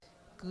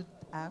Good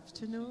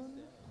afternoon.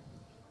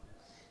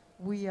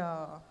 We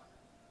are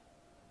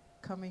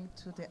coming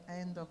to the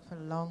end of a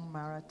long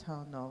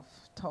marathon of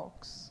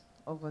talks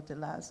over the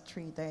last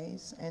 3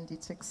 days, and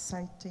it's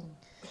exciting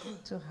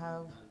to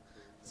have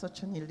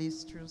such an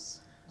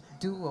illustrious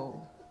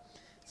duo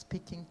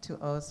speaking to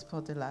us for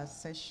the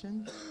last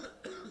session.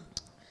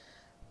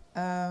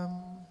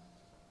 Um,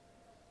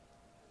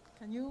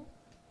 can you?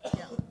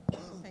 Yeah,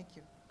 thank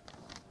you.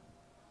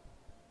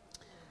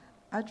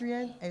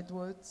 Adrienne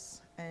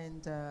Edwards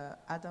and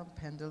Adam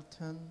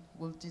Pendleton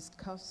will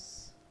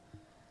discuss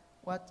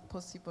what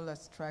possible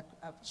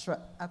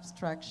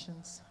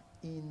abstractions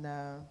in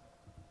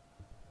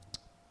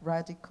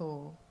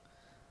radical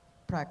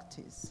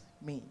practice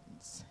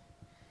means.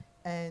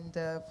 And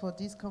for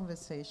these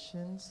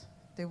conversations,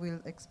 they will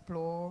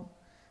explore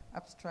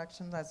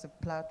abstraction as a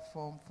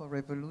platform for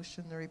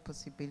revolutionary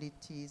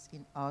possibilities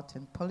in art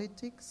and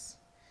politics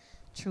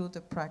through the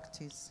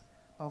practice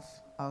of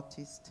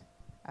artist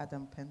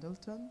Adam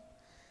Pendleton.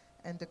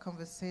 And the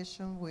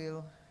conversation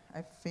will,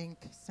 I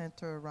think,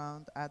 center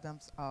around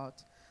Adam's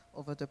art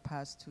over the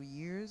past 2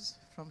 years,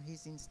 from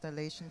his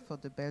installation for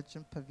the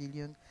Belgian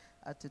Pavilion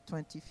at the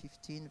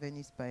 2015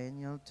 Venice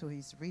Biennial to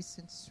his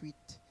recent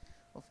suite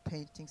of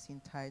paintings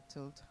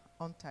entitled,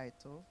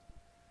 untitled,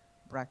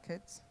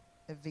 brackets,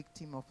 A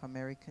Victim of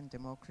American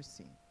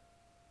Democracy.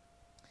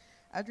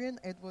 Adrienne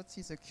Edwards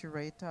is a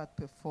curator at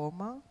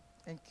Performa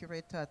and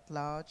curator at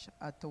large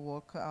at the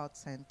Walker Art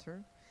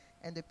Center,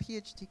 and a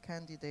PhD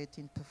candidate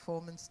in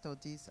performance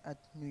studies at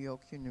New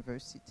York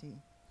University.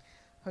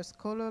 Her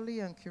scholarly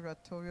and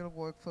curatorial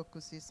work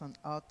focuses on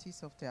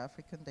artists of the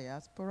African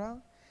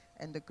diaspora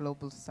and the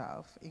global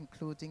South,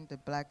 including the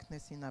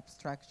Blackness in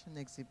Abstraction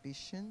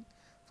exhibition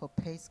for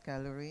Pace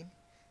Gallery,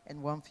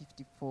 and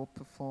 154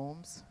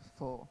 performs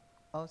for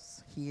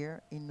us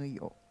here in New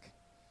York.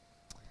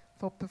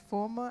 For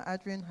Performa,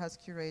 Adrienne has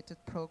curated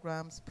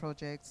programs,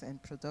 projects,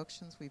 and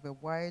productions with a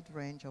wide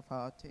range of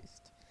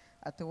artists.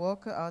 At the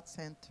Walker Art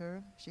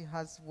Center, she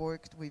has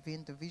worked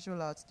within the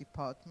Visual Arts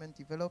Department,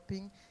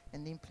 developing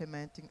and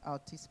implementing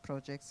artist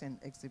projects and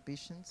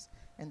exhibitions,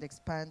 and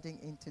expanding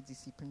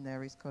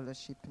interdisciplinary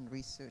scholarship and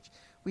research.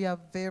 We are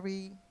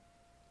very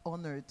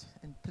honored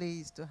and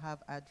pleased to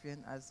have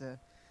Adrienne as a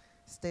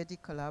steady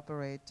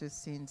collaborator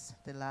since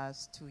the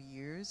last 2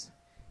 years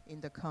in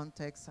the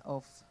context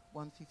of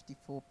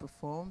 154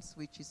 Performs,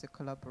 which is a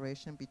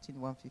collaboration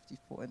between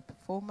 154 and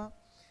Performa,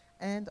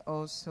 and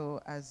also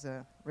as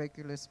a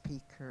regular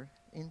speaker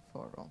in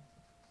Forum.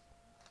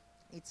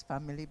 It's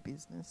family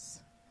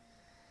business.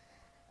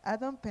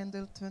 Adam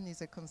Pendleton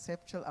is a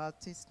conceptual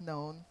artist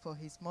known for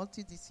his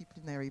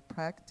multidisciplinary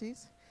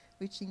practice,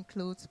 which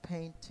includes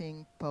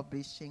painting,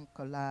 publishing,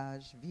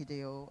 collage,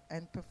 video,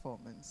 and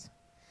performance.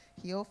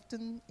 He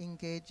often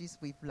engages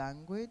with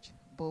language,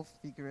 both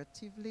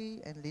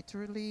figuratively and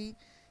literally,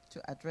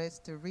 to address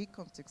the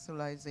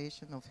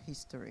recontextualization of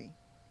history.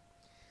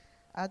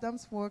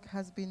 Adam's work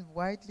has been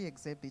widely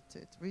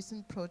exhibited.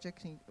 Recent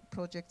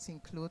projects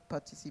include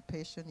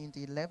participation in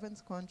the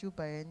 11th Gwangju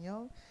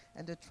Biennial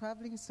and a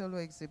traveling solo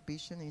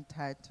exhibition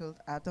entitled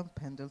Adam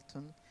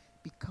Pendleton,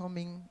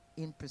 Becoming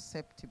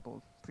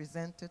Imperceptible,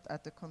 presented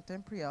at the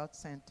Contemporary Art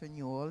Center,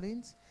 New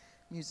Orleans,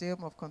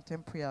 Museum of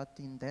Contemporary Art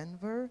in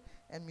Denver,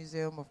 and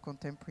Museum of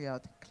Contemporary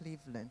Art,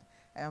 Cleveland.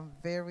 I am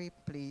very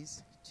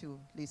pleased to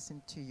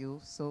listen to you,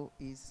 so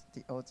is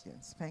the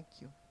audience. Thank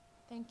you.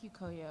 Thank you,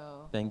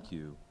 Koyo. Thank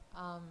you.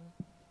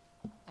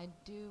 I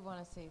do want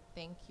to say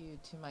thank you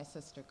to my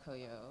sister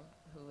Koyo,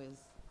 who is,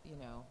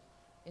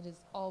 it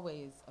is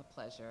always a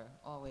pleasure,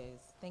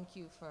 always. Thank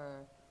you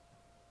for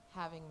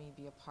having me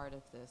be a part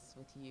of this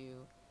with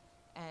you.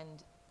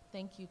 And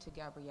thank you to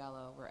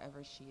Gabriella,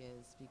 wherever she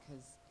is,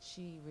 because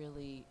she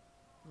really,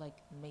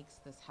 makes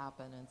this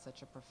happen in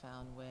such a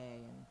profound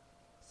way. And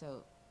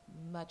so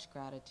much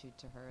gratitude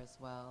to her as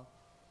well.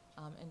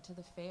 And to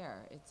the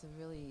fair, it's a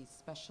really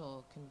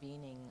special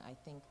convening. I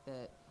think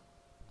that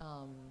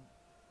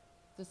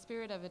the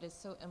spirit of it is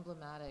so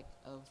emblematic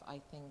of, I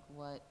think,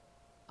 what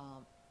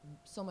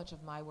so much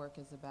of my work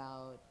is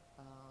about,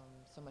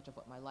 so much of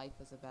what my life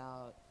is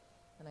about,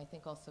 and I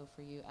think also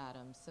for you,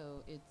 Adam.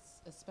 So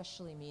it's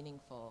especially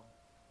meaningful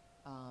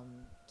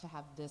to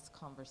have this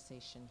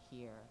conversation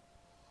here.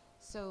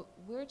 So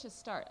where to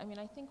start? I mean,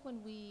 I think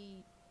when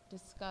we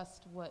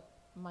discussed what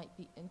might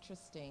be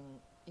interesting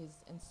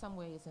is in some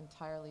ways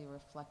entirely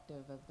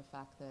reflective of the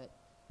fact that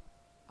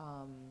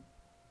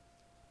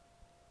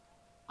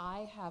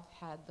I have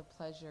had the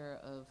pleasure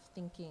of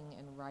thinking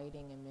and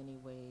writing in many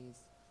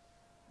ways,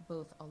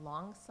 both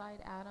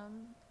alongside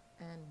Adam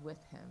and with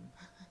him.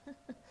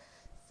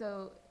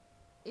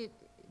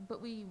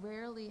 But we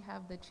rarely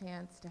have the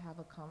chance to have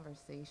a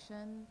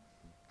conversation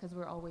because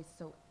we're always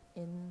so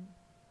in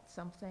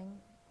something.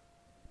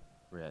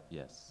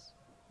 Yes.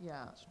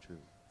 Yeah. It's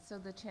true. So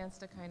the chance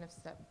to kind of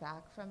step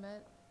back from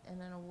it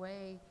and in a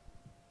way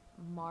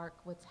mark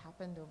what's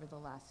happened over the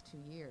last 2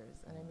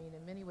 years. And I mean,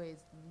 in many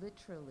ways,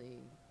 literally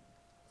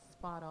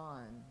spot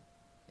on,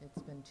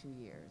 it's been 2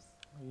 years.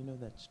 Well,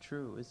 that's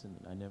true, isn't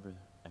it? I never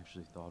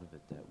actually thought of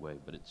it that way,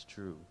 but it's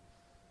true.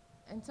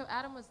 And so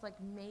Adam was like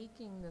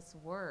making this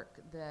work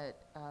that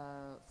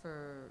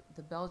for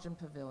the Belgian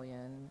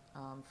Pavilion,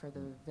 for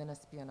the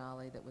Venice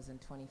Biennale that was in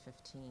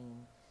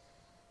 2015.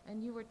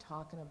 And you were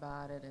talking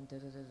about it and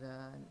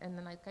and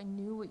then like I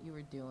knew what you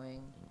were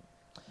doing,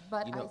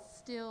 but You know-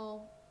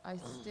 I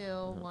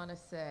still want to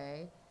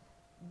say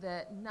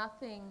that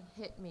nothing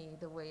hit me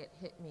the way it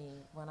hit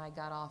me when I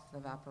got off the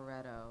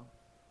Vaporetto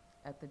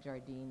at the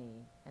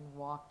Giardini and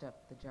walked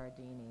up the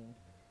Giardini,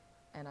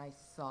 and I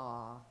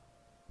saw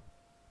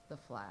the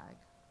flag.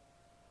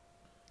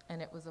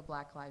 And it was a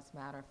Black Lives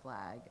Matter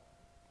flag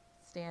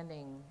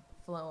standing,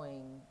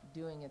 flowing,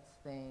 doing its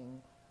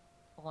thing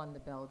on the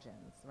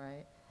Belgians,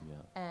 right? Yeah.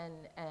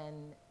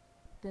 And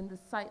then the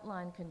sight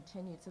line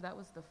continued. So that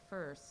was the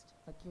first.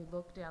 Like you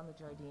look down the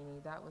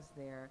Giardini, that was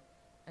there.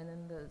 And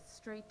then the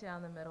straight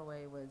down the middle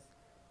way was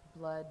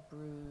Blood,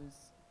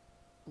 Bruise,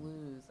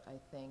 Blues, I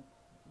think,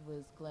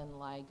 was Glenn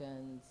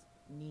Ligon's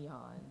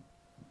Neon.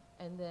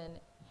 And then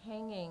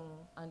hanging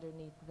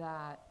underneath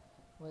that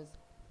was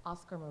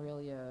Oscar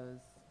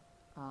Murillo's,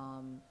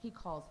 he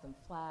calls them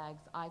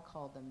flags, I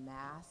call them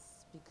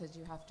masks, because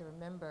you have to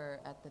remember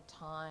at the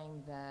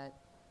time that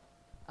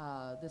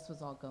this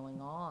was all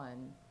going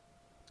on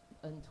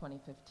in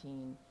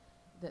 2015,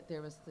 that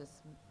there was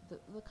this,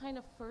 the kind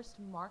of first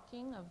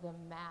marking of the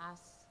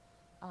mass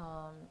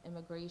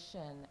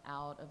immigration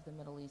out of the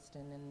Middle East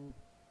and in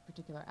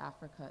particular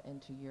Africa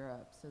into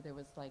Europe. So there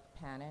was like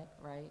panic,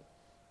 right?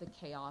 The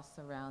chaos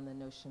around the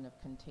notion of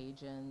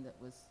contagion that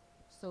was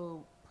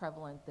so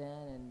prevalent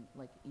then and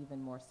like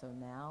even more so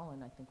now,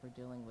 and I think we're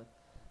dealing with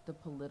the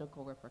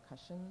political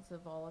repercussions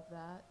of all of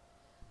that.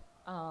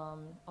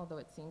 Although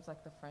it seems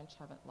like the French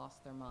haven't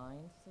lost their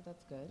minds, so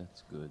that's good.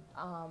 That's good.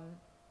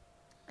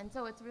 And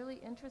so it's really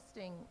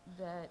interesting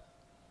that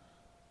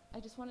I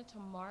just wanted to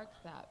mark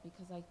that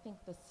because I think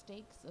the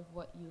stakes of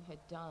what you had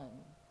done,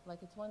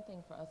 like it's one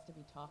thing for us to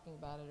be talking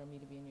about it or me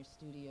to be in your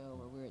studio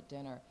or we're at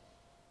dinner,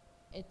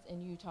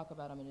 and you talk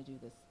about I'm going to do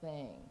this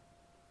thing.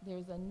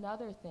 There's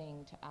another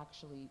thing to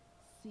actually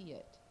see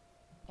it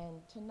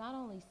and to not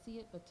only see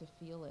it but to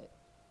feel it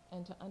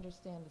and to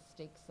understand the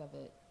stakes of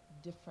it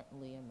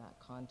differently in that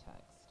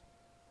context.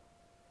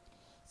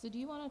 So do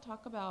you want to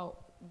talk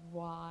about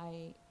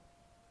why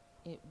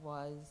it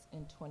was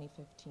in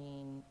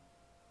 2015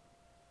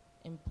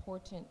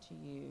 important to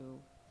you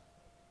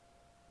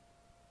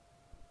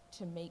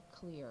to make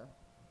clear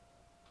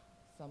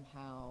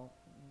somehow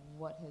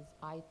what has,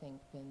 I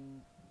think,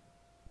 been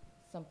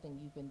something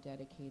you've been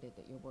dedicated,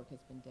 that your work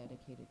has been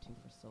dedicated to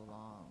for so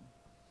long?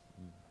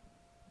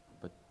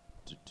 But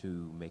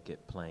to make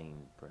it plain,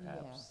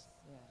 perhaps.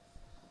 Yes,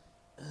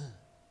 yes.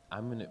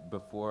 I'm gonna,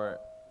 before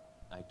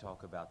I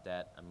talk about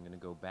that, I'm gonna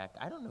go back.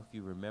 I don't know if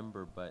you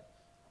remember, but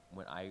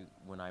when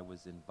I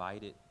was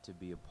invited to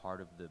be a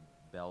part of the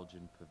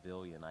Belgian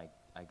Pavilion,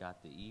 I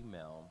got the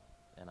email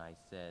and I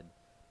said,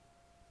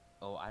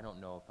 "Oh, I don't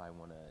know if I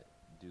want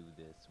to do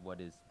this. What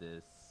is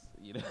this?"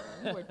 You know.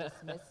 You were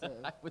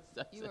dismissive. I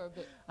You said- were a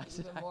bit I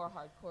said, even more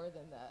hardcore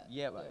than that.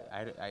 Yeah, but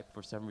I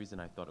for some reason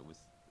I thought it was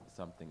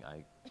something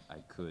I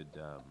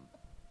could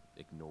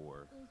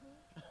ignore,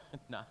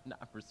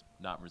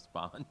 not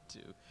respond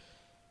to.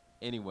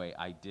 Anyway,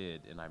 I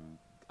did, and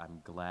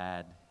I'm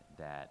glad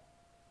that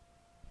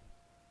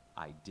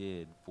I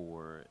did,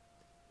 for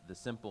the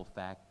simple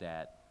fact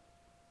that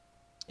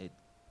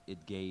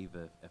it gave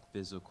a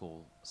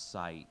physical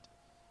site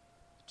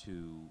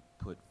to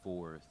put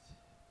forth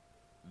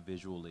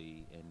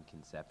visually and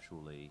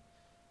conceptually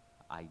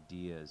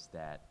ideas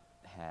that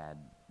had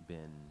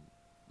been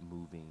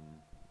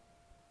moving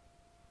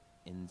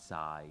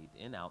inside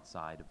and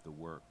outside of the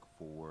work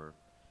for,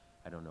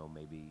 I don't know,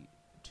 maybe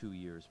 2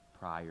 years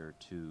prior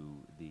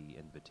to the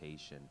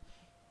invitation.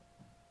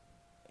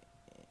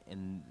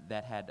 And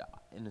that had,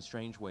 in a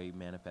strange way,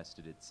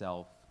 manifested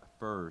itself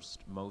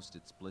first, most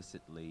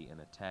explicitly, in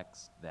a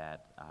text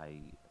that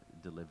I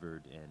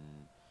delivered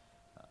in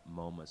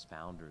MoMA's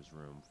Founders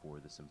Room for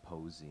the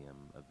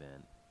symposium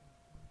event.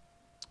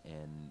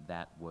 And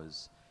that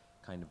was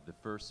kind of the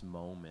first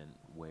moment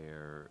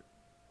where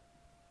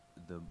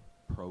the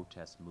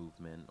protest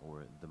movement,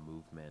 or the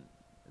movement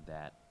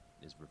that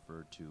is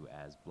referred to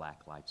as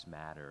Black Lives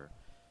Matter,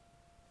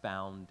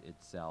 found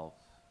itself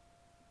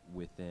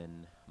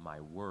within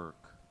my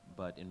work,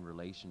 but in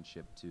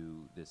relationship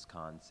to this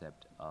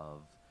concept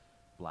of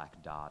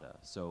Black Dada.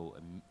 So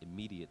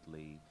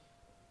immediately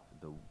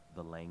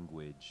the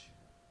language,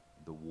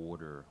 the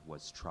water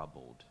was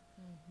troubled.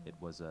 Mm-hmm. It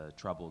was a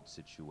troubled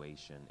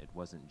situation. It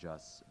wasn't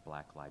just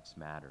Black Lives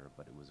Matter,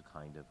 but it was a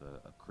kind of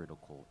a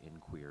critical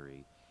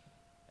inquiry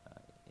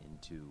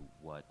into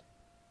what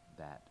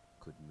that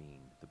could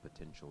mean, the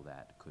potential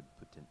that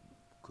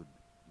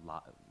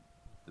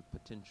the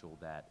potential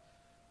that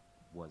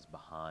was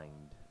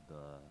behind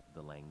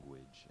the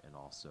language, and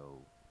also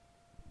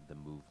the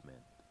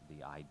movement,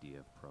 the idea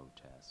of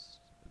protest,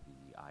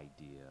 the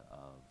idea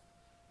of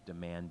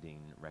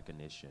demanding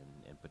recognition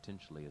in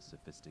potentially a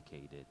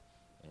sophisticated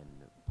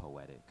and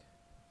poetic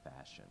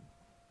fashion.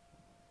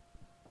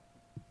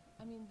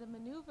 I mean, the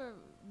maneuver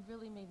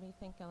really made me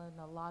think in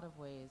a lot of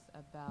ways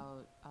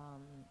about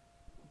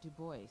Du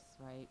Bois,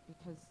 right?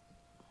 Because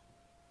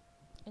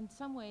in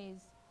some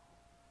ways,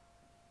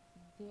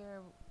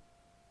 there,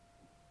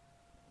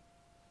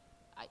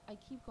 I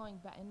keep going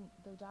back, and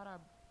the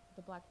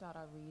Black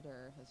Dada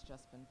Reader has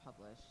just been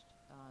published,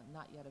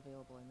 not yet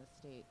available in the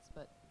States,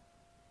 but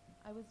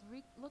I was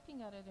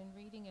looking at it and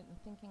reading it and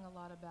thinking a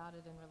lot about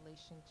it in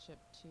relationship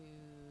to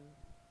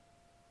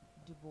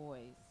Du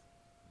Bois,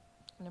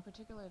 and in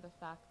particular the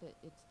fact that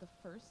it's the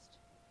first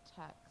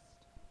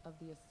text of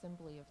the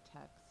assembly of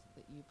texts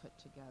that you put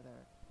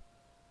together.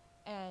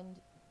 And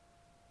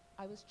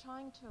I was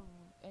trying to,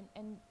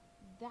 and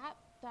that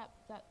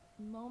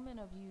moment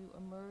of you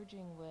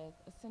emerging with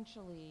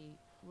essentially,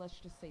 let's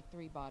just say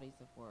 3 bodies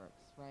of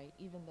works, right?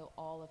 Even though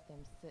all of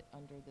them sit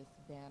under this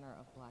banner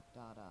of Black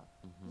Dada.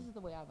 This is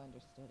the way I've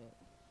understood it.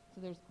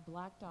 So there's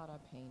Black Dada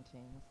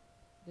paintings.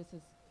 This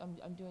is,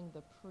 I'm doing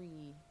the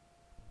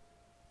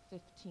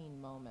pre-15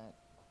 moment.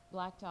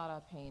 Black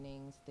Dada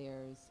paintings,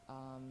 there's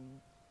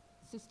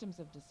systems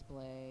of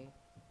display,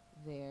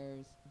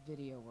 there's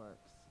video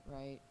works,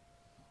 right?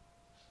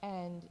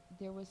 And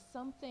there was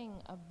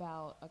something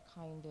about a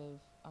kind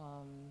of,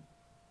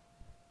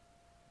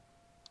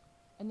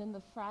 and then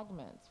the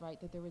fragments, right?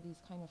 That there were these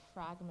kind of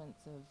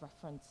fragments of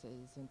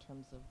references in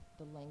terms of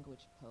the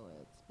language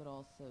poets, but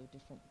also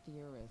different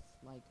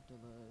theorists like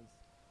Deleuze,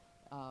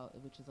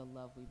 which is a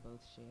love we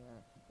both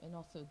share, and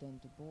also then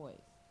Du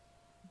Bois.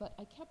 But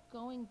I kept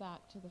going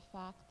back to the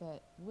fact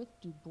that with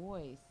Du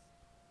Bois,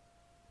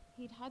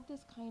 he'd had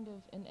this kind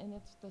of, and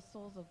it's The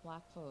Souls of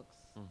Black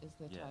Folks is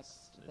the Yes,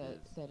 text it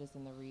is. that is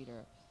in the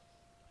reader.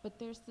 But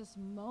there's this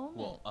moment.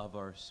 Well, of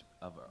our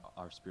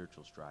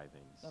spiritual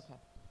strivings. Okay.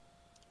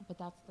 But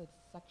that's the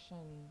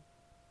section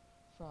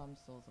from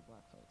Souls of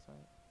Black Folks,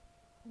 right?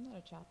 Isn't that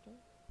a chapter?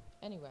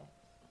 Anyway,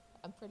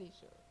 I'm pretty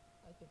sure.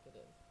 I think it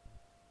is.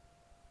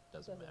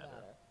 Doesn't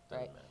matter. Right.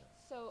 Doesn't matter.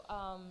 So,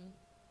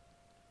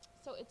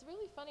 so it's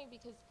really funny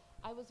because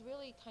I was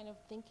really kind of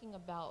thinking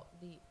about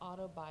the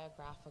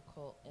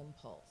autobiographical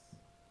impulse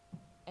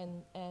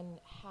and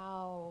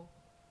how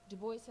Du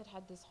Bois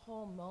had this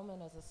whole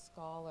moment as a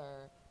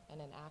scholar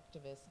and an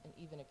activist and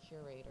even a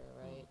curator,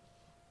 right?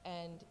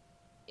 And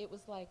it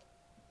was like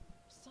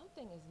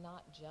something is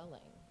not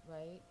gelling,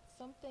 right?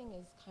 Something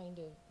is kind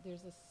of,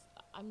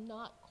 I'm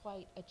not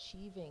quite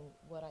achieving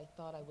what I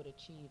thought I would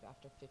achieve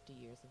after 50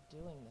 years of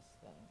doing this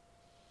thing.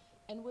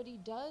 And what he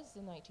does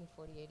in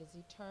 1948 is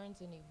he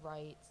turns and he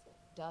writes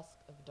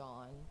Dusk of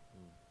Dawn,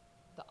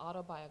 the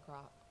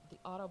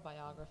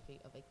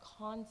autobiography of a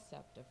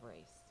concept of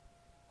race.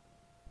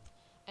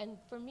 And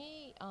for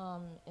me,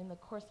 in the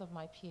course of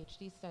my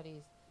PhD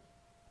studies,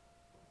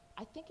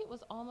 I think it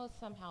was almost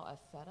somehow a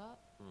setup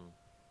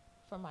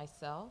for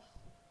myself,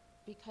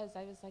 because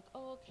I was like,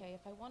 oh, okay,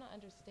 if I want to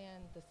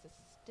understand the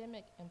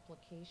systemic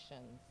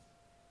implications,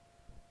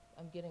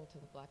 I'm getting to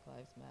the Black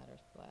Lives Matter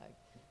flag,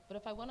 but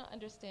if I want to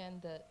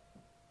understand the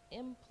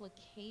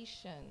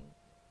implication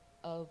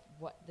of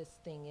what this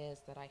thing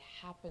is that I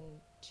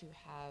happen to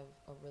have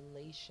a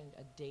relation,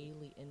 a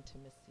daily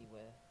intimacy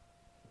with,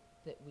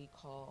 that we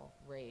call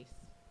race,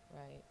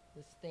 right?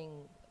 This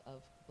thing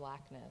of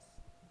blackness.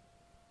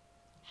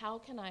 How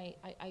can I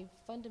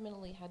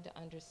fundamentally had to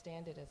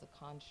understand it as a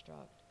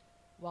construct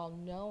while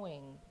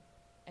knowing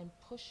and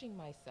pushing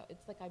myself.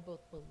 It's like I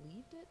both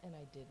believed it and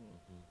I didn't.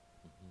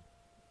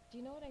 Do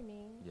you know what I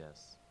mean?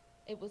 Yes.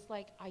 It was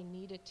like I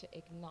needed to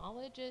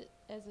acknowledge it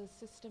as a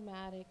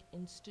systematic,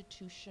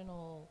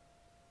 institutional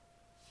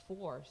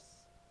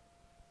force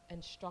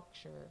and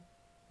structure,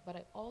 but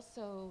I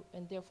also,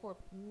 and therefore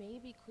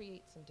maybe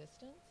create some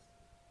distance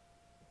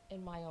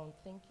in my own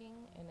thinking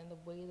and in the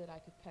way that I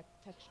could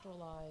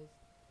textualize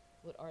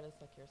what artists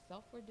like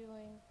yourself were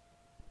doing.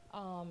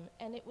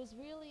 And it was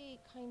really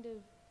kind of,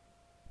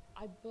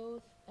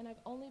 and I've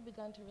only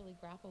begun to really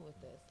grapple with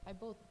this. I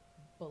both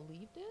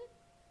believed it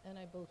and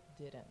I both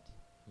didn't.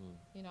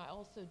 You know, I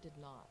also did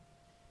not.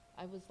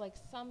 I was like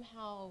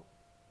somehow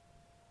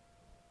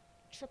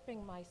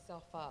tripping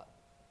myself up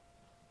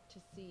to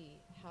see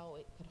how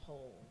it could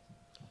hold.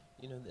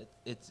 You know,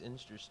 it's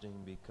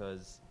interesting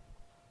because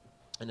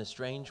in a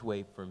strange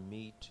way for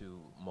me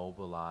to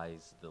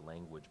mobilize the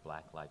language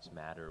Black Lives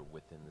Matter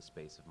within the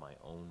space of my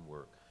own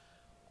work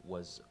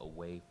was a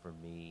way for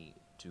me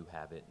to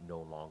have it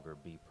no longer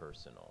be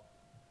personal.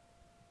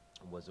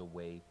 It was a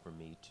way for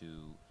me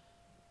to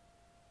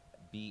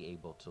be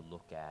able to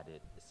look at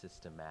it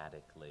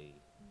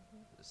systematically,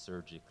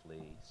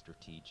 surgically,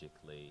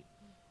 strategically,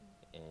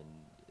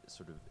 and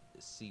sort of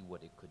see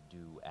what it could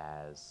do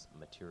as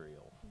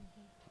material.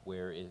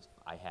 Where if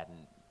I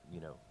hadn't, you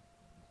know,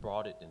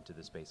 brought it into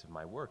the space of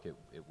my work, it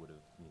would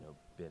have, you know,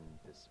 been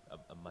this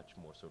a much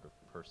more sort of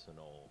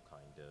personal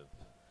kind of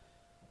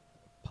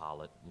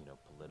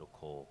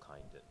political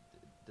kind of.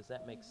 Does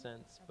that make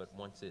sense? Absolutely. But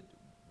once it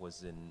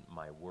was in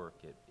my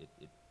work, it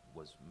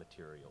was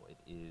material. It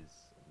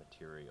is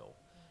material.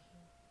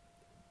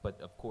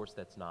 But of course,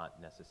 that's not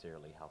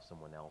necessarily how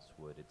someone else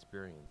would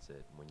experience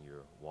it when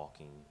you're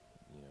walking,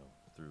 you know,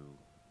 through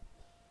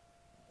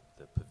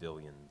the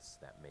pavilions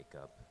that make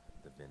up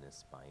the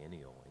Venice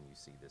Biennial, and you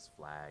see this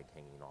flag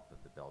hanging off of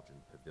the Belgian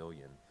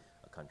pavilion,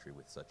 a country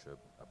with such a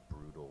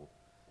brutal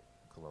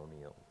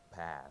colonial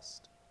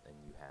past, and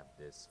you have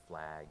this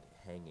flag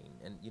hanging.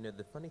 And you know,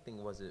 the funny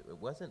thing was, it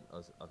wasn't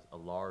a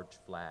large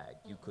flag.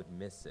 You could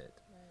miss it.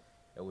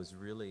 Right. It was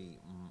really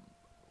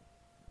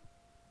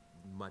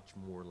much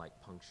more like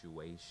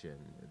punctuation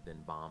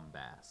than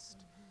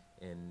bombast.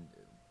 And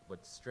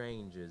what's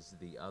strange is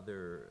the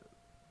other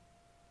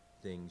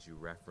things you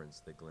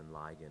referenced, the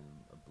Glenligan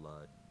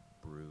blood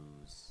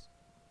bruise,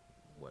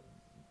 what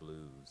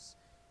blues,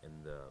 and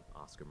the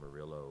Oscar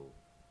Murillo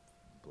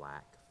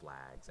black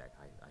flags.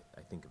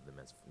 I think of them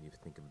as, you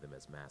think of them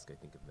as masks, I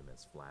think of them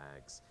as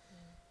flags.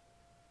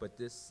 But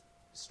this,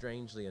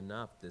 strangely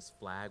enough, this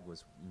flag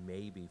was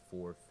maybe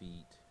 4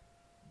 feet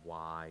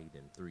wide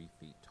and 3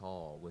 feet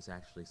tall, was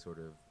actually sort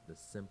of the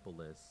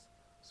simplest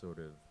sort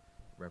of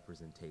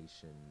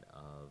representation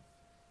of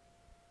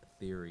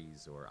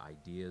theories or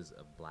ideas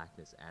of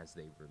blackness as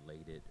they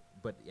related,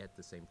 but at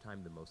the same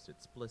time the most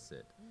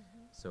explicit.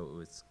 So it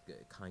was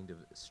kind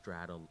of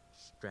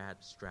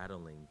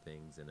straddling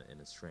things in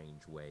a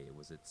strange way. It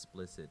was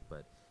explicit,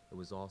 but it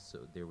was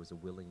also, there was a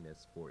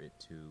willingness for it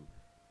to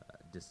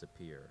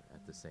disappear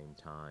at the same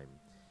time.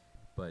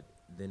 But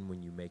then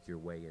when you make your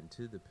way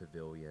into the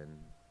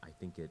pavilion, I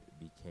think it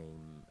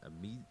became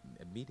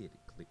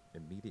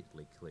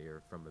immediately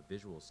clear, from a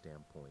visual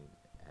standpoint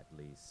at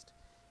least,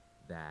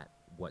 that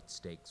what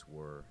stakes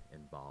were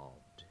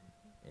involved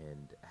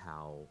and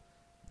how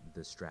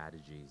the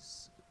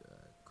strategies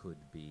could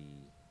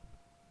be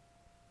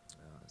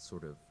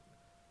sort of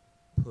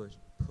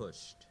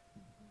pushed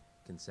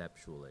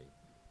conceptually,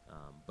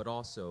 but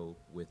also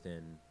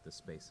within the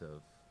space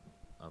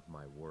of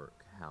my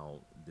work, how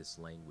this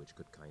language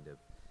could kind of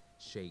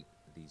shape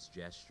these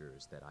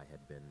gestures that I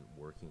had been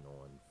working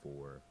on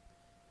for,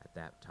 at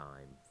that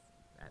time,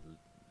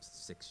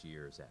 6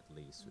 years at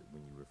least,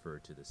 when you refer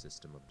to the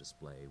system of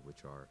display,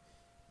 which are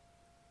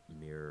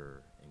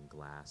mirror and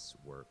glass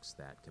works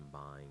that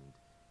combined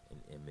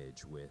an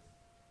image with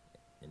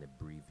an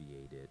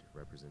abbreviated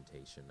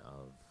representation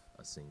of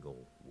a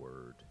single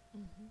word.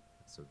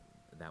 So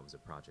that was a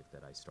project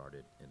that I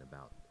started in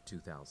about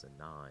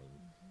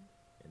 2009.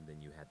 And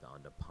then you had the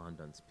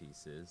Andapandans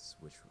pieces,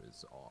 which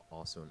was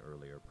also an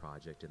earlier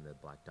project, and the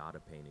Black Dada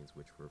paintings,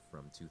 which were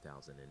from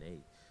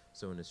 2008.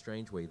 So in a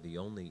strange way, the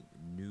only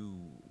new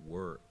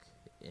work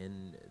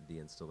in the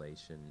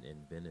installation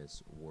in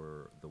Venice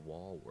were the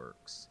wall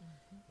works.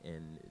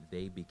 And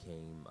they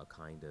became a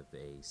kind of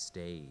a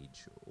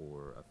stage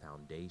or a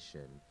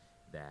foundation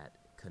that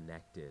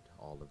connected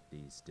all of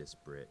these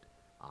disparate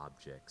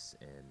objects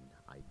and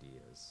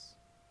ideas.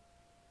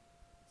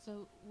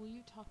 So will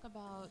you talk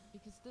about,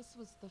 because this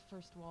was the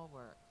first wall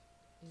work,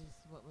 is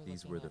what we're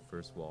These looking were at the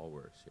first here. wall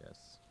works,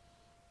 yes.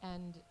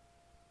 And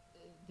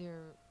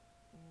they're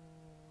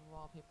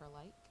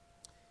wallpaper-like?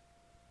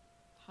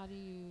 How do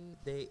you...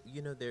 They,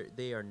 you know,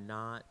 they are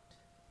not,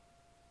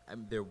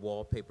 they're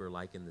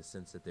wallpaper-like in the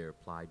sense that they're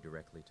applied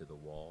directly to the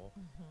wall.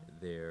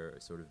 They're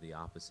sort of the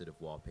opposite of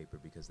wallpaper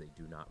because they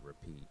do not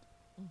repeat.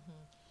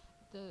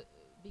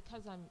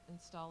 Because I'm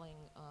installing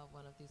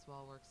one of these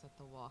wall works at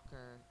the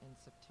Walker in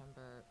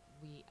September,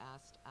 we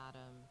asked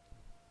Adam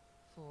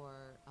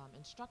for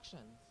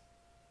instructions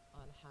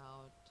on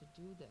how to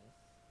do this.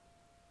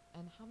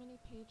 And how many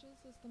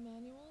pages is the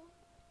manual?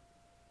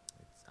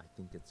 I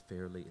think it's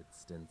fairly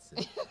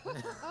extensive.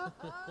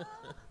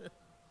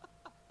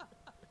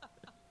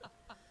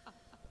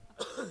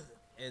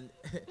 And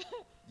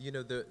you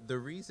know, the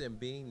reason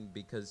being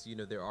because, you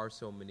know, there are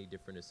so many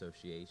different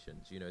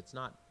associations. You know, it's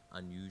not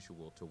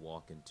unusual to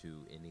walk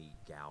into any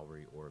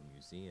gallery or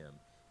museum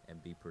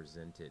and be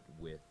presented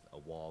with a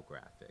wall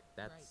graphic.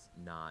 That's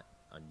not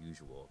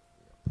unusual.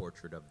 You know,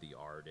 portrait of the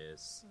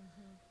artist,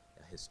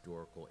 a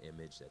historical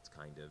image that's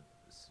kind of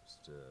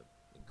to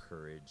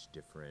encourage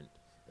different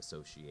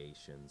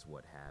associations,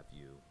 what have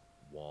you.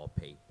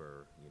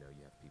 Wallpaper, you know,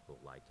 you have people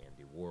like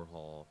Andy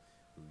Warhol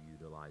who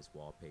utilize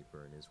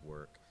wallpaper in his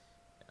work.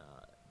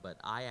 But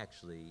I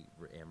actually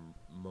am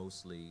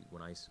mostly,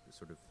 when I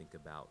sort of think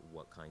about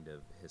what kind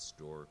of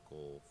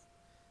historical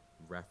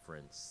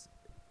reference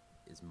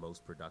is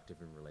most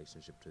productive in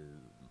relationship to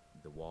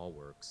the wall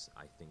works,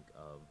 I think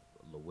of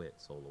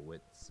Lewitt's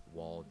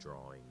wall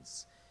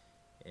drawings.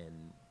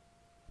 And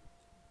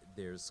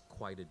there's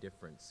quite a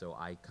difference. So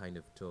I kind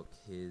of took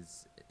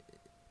his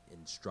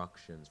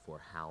instructions for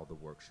how the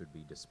work should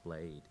be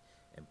displayed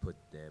and put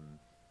them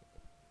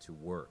to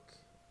work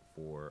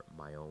for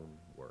my own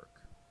work.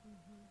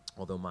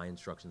 Although my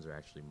instructions are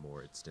actually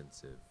more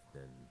extensive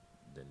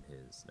than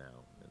his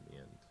now in the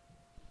end.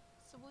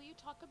 So will you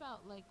talk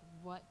about like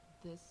what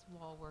this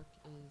wall work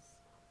is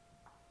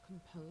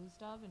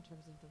composed of in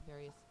terms of the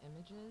various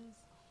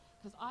images?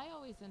 Because I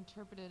always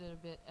interpreted it a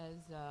bit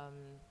as,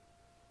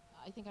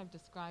 I think I've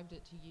described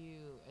it to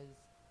you as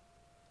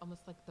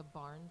almost like the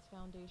Barnes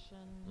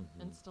Foundation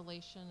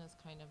installation is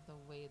kind of the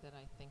way that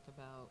I think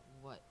about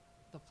what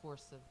the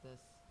force of this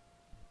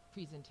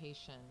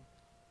presentation,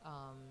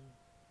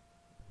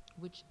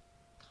 which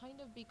kind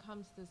of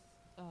becomes this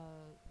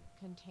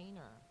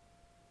container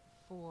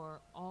for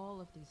all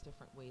of these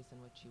different ways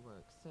in which you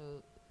work. So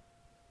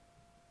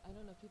I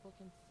don't know if people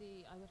can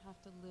see, I would have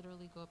to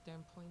literally go up there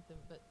and point them,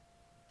 but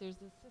there's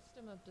a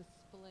system of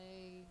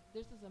display.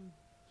 This is a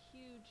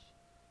huge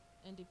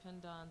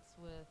independence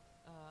with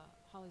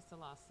Haile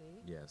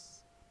Selassie.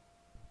 Yes.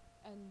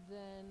 And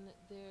then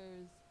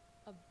there's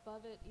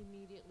above it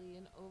immediately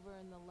and over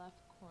in the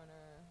left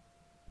corner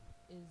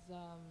is,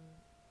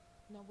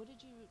 now what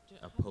did you do?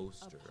 A how do-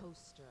 poster. A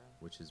poster,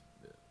 Which is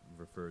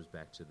refers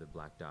back to the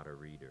Black Dot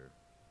Reader.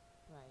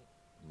 right.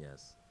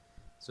 Yes.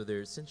 So there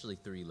are essentially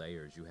 3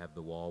 layers. You have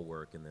the wall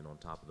work, and then on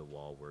top of the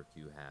wall work,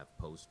 you have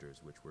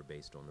posters, which were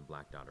based on the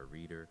Black Dot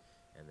Reader.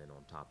 And then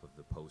on top of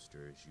the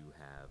posters, you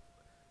have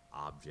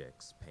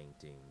objects,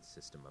 paintings,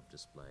 system of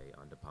display,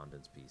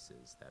 independence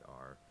pieces that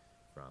are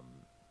from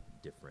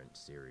different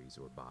series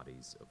or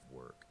bodies of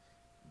work.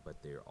 But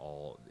they're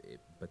all,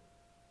 but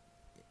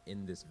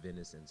in this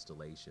Venice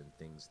installation,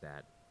 things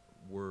that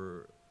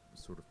were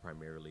sort of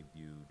primarily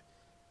viewed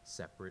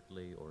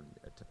separately, or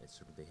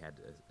sort of they had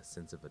a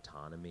sense of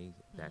autonomy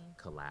that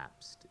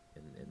collapsed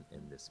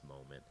in this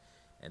moment.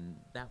 And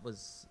that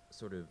was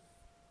sort of,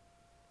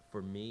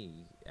 for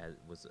me, I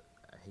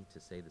hate to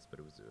say this, but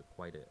it was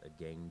quite a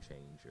game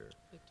changer.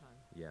 Big time.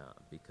 Yeah,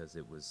 because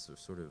it was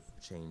sort of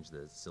changed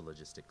the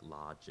syllogistic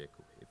logic,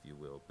 if you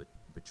will,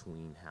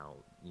 between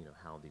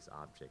how these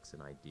objects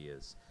and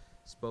ideas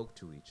spoke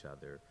to each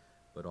other,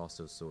 but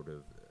also sort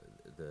of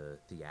the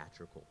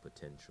theatrical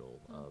potential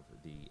of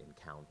the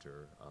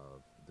encounter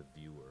of the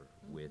viewer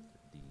with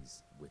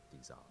these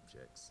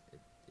objects.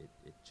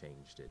 It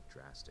changed it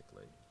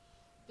drastically.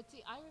 But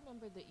see, I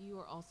remember that you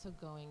were also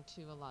going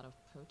to a lot of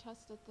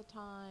protests at the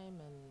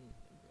time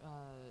and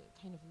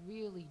kind of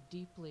really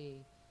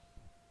deeply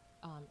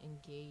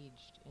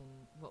engaged in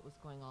what was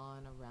going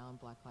on around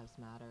Black Lives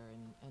Matter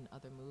and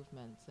other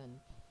movements. And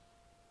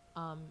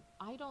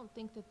I don't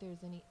think that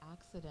there's any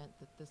accident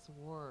that this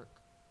work,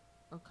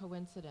 or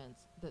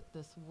coincidence, that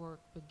this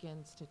work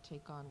begins to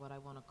take on what I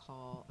want to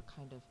call a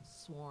kind of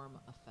swarm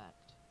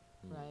effect,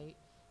 right?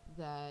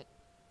 That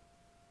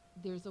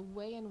there's a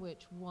way in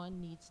which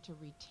one needs to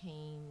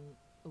retain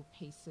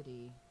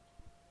opacity,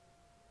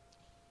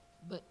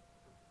 but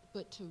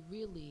to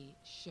really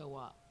show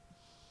up.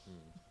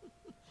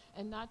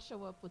 And not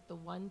show up with the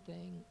one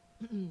thing,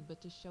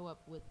 but to show up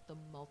with the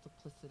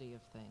multiplicity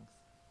of things,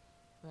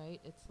 right?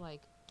 It's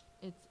like,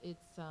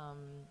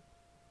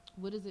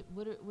 what does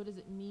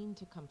it mean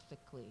to come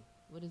thickly?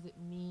 What does it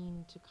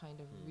mean to kind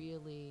of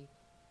really,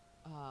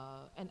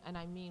 and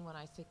I mean, when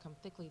I say come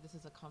thickly, this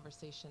is a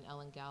conversation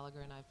Ellen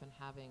Gallagher and I've been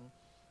having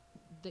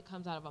that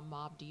comes out of a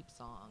Mobb Deep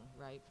song,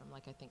 right? From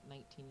like, I think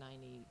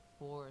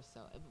 1994 or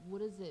so.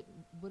 What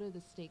are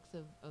the stakes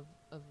of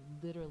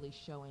literally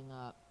showing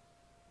up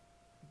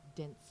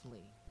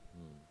densely?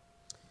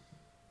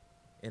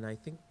 And I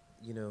think,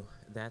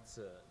 that's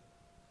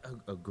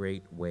a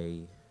great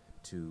way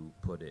to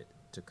put it,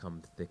 to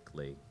come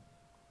thickly.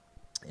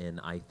 And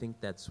I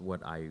think that's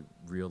what I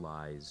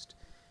realized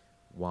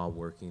while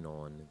working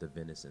on the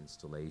Venice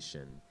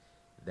installation,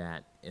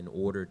 that in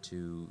order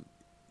to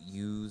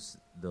use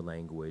the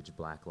language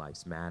Black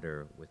Lives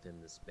Matter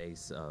within the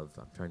space of,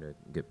 I'm trying to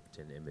get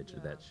an image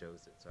that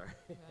shows it, sorry.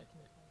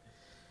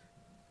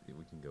 Yeah,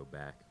 We can go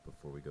back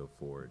before we go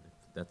forward.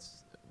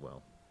 That's,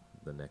 well,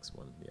 the next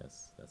one,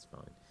 yes, that's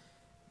fine.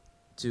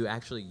 To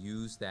actually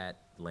use that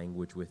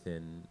language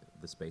within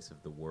the space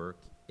of the work,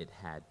 it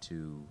had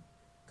to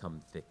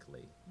come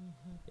thickly.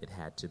 It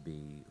had to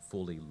be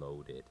fully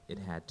loaded. It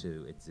had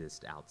to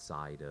exist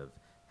outside of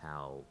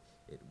how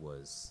it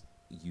was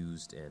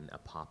used in a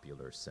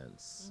popular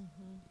sense.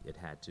 It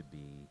had to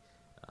be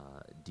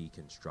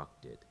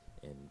deconstructed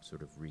and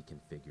sort of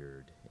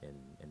reconfigured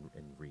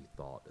and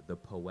rethought. The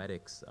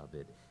poetics of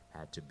it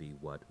had to be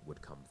what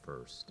would come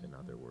first, in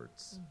other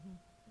words.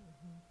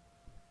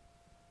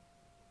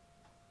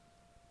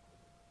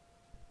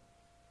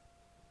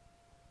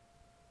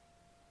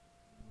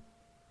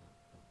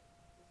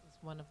 This is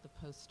one of the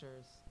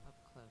posters up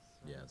close,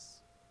 right?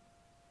 Yes,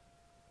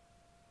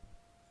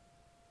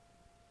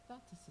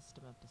 That's a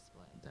system of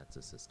display. that's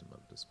a system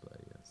of display,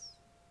 yes.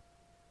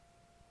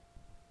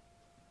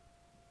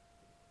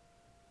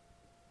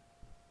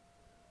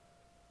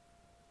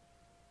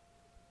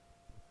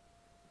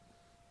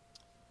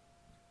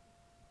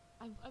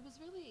 I was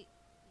really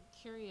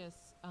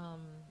curious,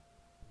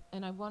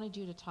 and I wanted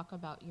you to talk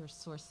about your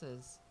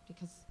sources,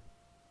 because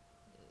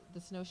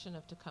this notion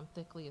of to come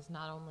thickly is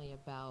not only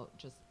about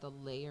just the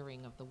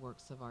layering of the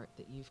works of art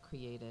that you've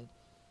created,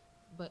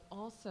 but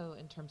also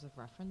in terms of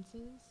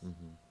references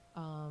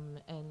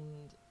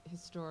and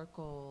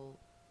historical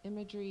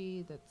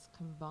imagery that's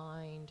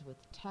combined with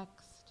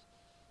text.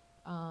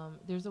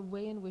 There's a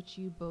way in which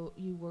you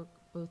work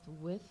both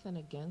with and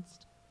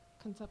against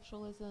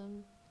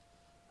conceptualism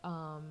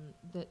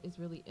that is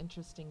really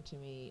interesting to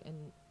me.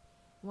 And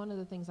one of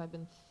the things I've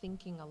been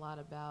thinking a lot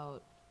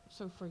about,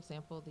 so for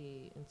example,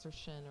 the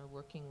insertion or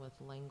working with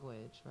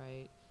language,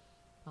 right?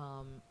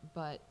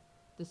 But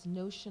this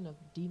notion of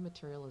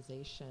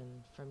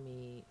dematerialization for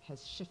me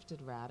has shifted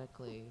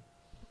radically.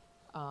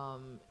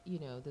 You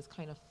know, this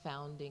kind of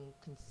founding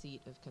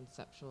conceit of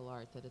conceptual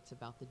art that it's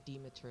about the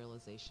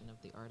dematerialization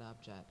of the art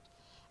object.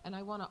 And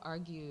I want to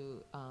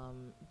argue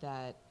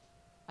that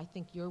I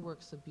think your work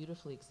so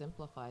beautifully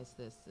exemplifies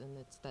this, and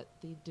it's that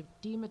the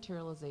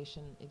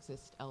dematerialization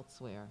exists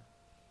elsewhere,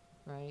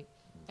 right?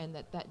 And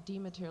that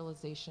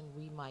dematerialization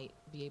we might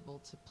be able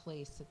to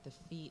place at the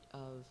feet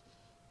of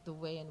the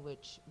way in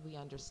which we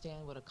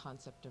understand what a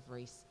concept of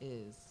race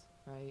is,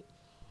 right?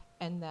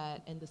 And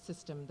the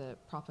system that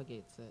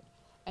propagates it.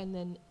 And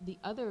then the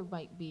other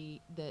might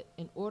be that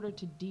in order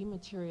to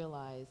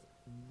dematerialize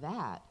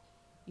that,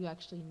 you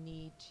actually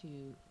need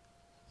to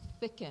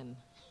thicken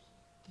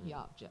the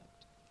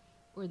object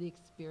or the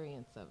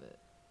experience of it,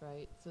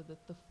 right? So that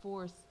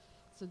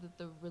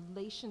the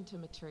relation to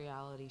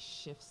materiality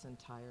shifts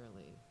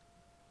entirely.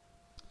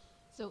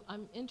 So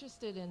I'm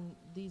interested in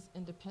these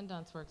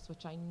independence works,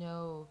 which I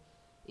know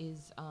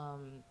is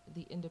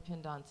the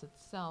independence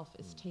itself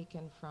is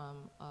taken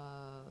from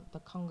the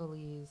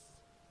Congolese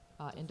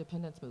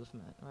independence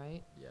movement,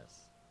 right?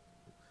 Yes.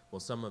 Well,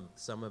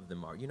 some of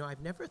them are. You know,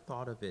 I've never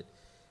thought of it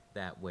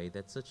that way.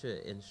 That's such an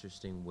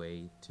interesting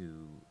way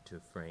to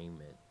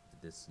frame it.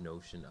 This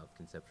notion of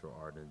conceptual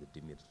art and the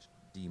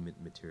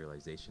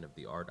dematerialization of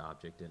the art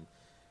object, and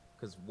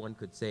because one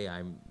could say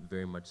I'm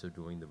very much so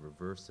doing the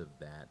reverse of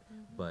that,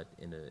 but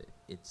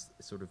it's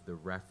sort of the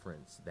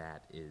reference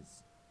that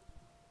is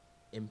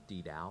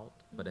emptied out,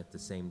 but at the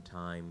same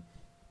time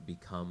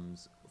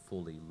becomes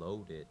fully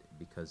loaded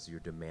because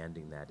you're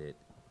demanding that it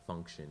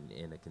function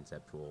in a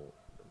conceptual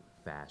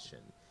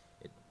fashion.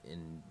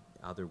 In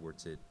other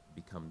words, it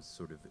becomes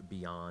sort of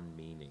beyond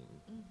meaning.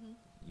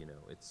 You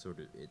know, it's sort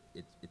of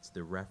it's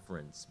the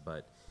reference,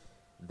 but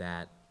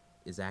that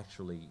is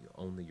actually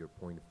only your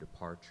point of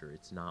departure.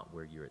 It's not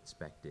where you're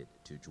expected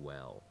to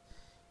dwell.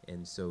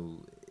 And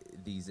so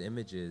these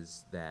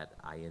images that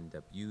I end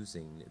up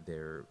using,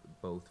 they're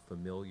both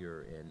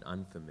familiar and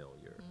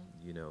unfamiliar.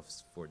 You know,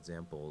 for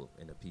example,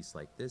 in a piece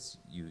like this,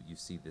 you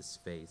see this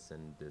face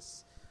and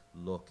this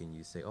look, and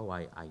you say, oh,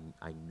 I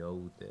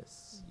know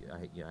this.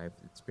 I've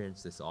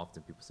experienced this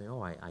often. People say,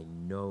 oh, I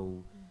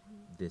know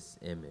this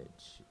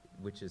image,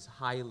 which is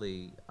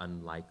highly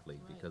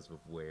unlikely because of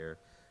where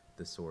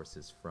the source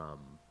is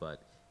from,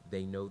 but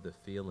they know the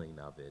feeling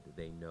of it,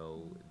 they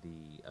know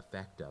the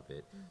effect of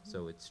it.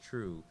 So it's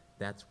true,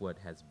 that's what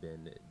has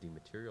been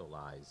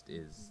dematerialized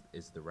is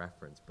the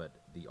reference, but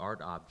the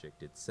art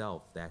object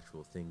itself, the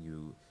actual thing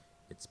you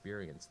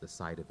experience, the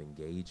site of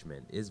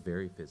engagement, is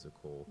very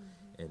physical,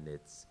 and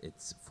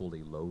it's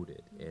fully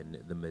loaded,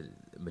 and the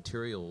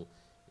material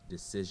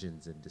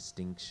decisions and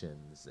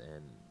distinctions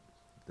and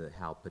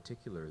how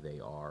particular they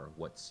are,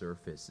 what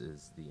surface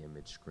is the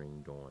image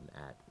screened on,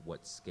 at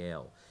what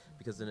scale.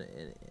 Because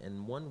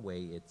in one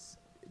way, it's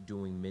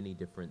doing many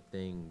different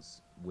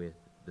things with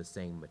the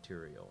same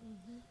material.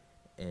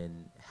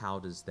 And how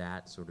does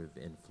that sort of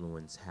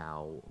influence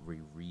how we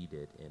read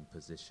it and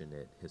position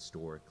it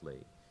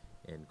historically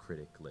and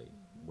critically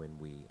when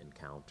we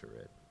encounter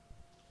it?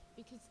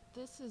 Because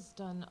this is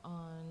done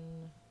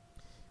on...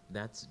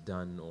 That's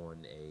done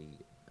on a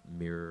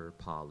mirror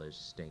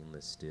polished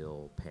stainless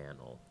steel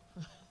panel.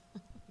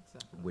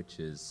 Exactly. Which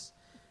is,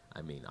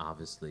 I mean,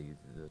 obviously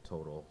the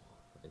total,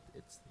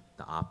 it's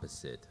the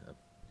opposite of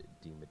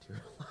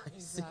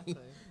dematerializing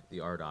the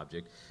art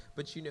object.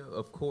 But you know,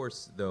 of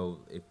course, though,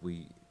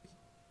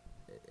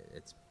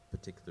 it's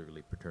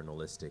particularly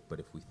paternalistic, but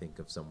if we think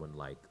of someone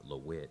like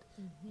LeWitt,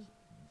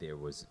 the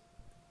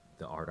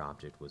art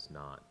object was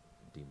not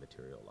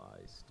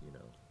dematerialized, you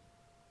know.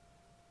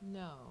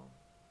 No.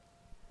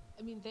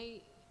 I mean,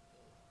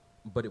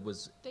 But it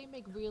was... They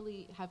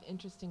have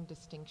interesting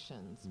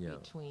distinctions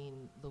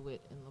between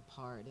LeWitt and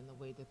Lepard in the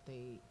way that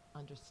they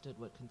understood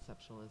what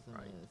conceptualism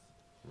is.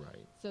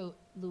 Right. So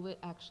LeWitt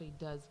actually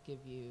does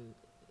give you,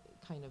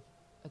 kind of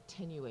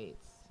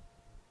attenuates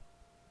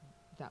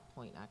that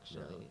point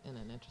actually in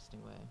an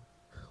interesting way.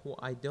 Well,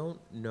 I don't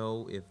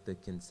know if the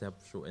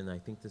conceptual, and I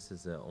think this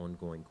is an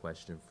ongoing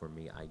question for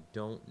me, I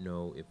don't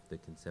know if the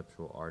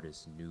conceptual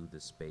artists knew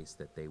the space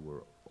that they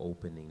were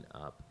opening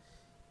up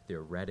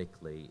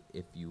theoretically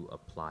if you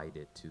applied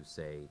it to,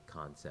 say,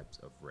 concepts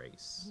of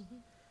race.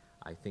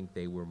 I think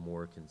they were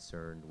more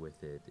concerned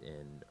with it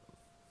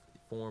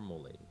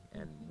formally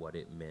and what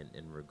it meant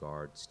in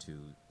regards to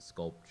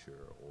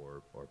sculpture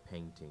or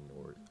painting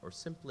or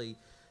simply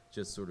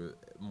just sort of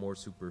more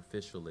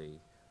superficially,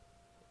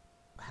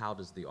 how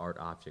does the art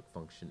object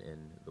function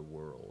in the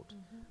world?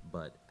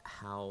 But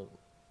how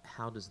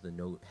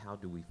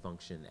do we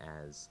function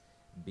as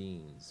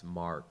beings,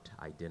 marked,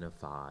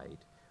 identified,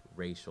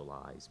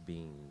 racialized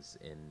beings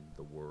in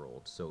the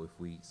world? So if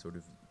we sort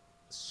of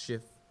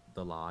shift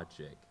the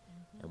logic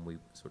and we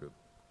sort of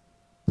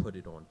put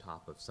it on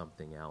top of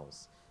something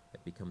else,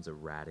 it becomes a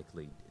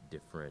radically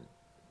different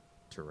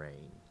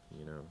terrain,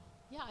 you know?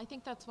 Yeah, I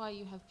think that's why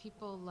you have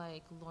people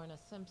like Lorna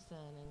Simpson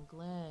and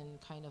Glenn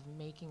kind of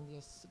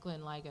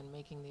Glenn Ligon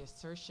making the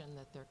assertion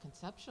that they're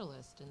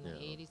conceptualist in the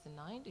 80s and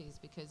 90s,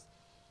 because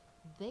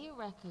they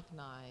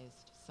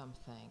recognized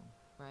something,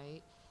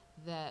 right?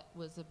 That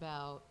was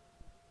about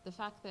the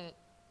fact that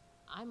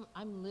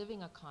I'm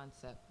living a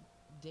concept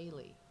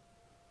daily,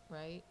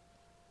 right?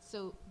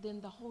 So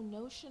then the whole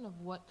notion of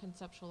what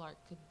conceptual art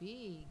could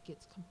be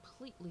gets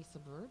completely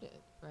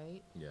subverted,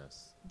 right?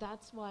 Yes.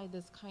 That's why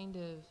this kind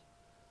of,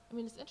 I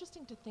mean, it's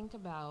interesting to think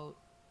about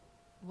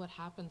what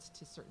happens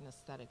to certain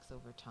aesthetics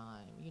over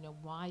time. You know,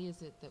 why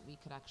is it that we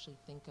could actually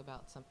think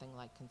about something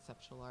like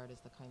conceptual art as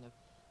the kind of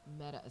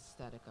meta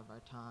aesthetic of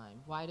our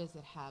time? Why does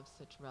it have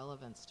such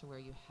relevance to where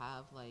you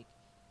have like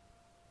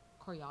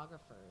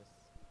choreographers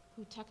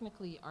who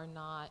technically are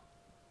not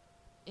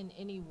in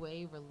any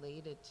way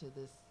related to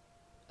this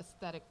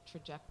aesthetic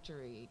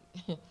trajectory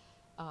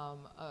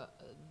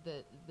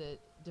that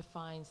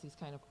defines these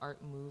kind of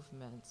art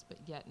movements, but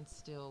yet and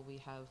still we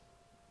have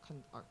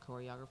art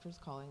choreographers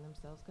calling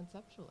themselves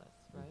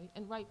conceptualists, right?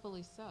 And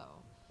rightfully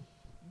so.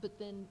 But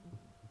then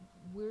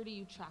where do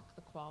you track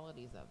the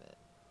qualities of it?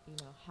 You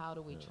know, how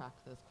do we track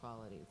those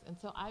qualities? And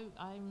so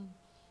I'm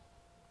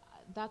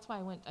that's why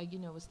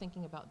I was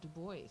thinking about Du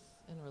Bois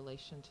in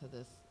relation to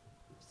this,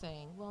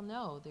 saying, well,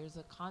 no, there's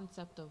a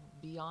concept of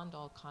beyond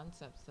all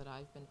concepts that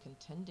I've been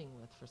contending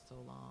with for so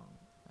long,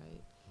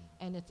 right?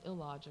 And it's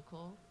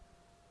illogical,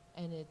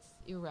 and it's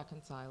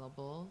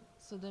irreconcilable.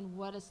 So then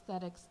what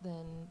aesthetics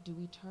then do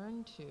we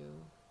turn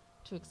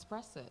to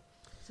express it?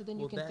 So then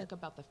you Well, can that- think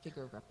about the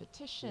figure of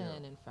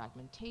repetition and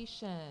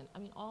fragmentation. I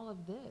mean, all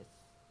of this,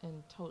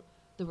 and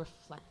the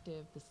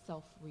reflective, the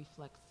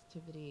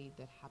self-reflexivity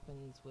that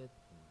happens with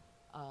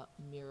a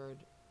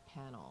mirrored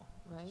panel,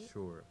 right?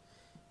 Sure.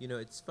 You know,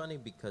 it's funny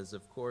because,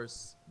 of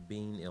course,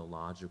 being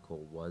illogical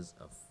was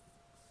a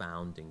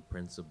founding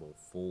principle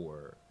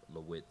for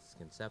LeWitt's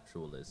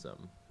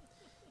conceptualism.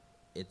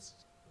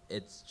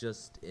 It's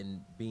just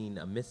in being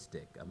a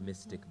mystic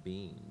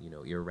being. You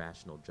know,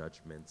 irrational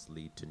judgments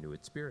lead to new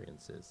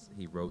experiences.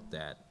 He wrote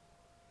that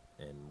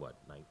in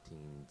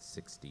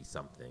 1960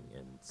 something,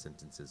 in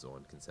Sentences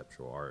on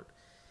Conceptual Art.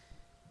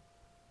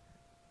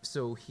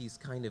 So he's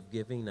kind of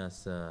giving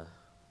us an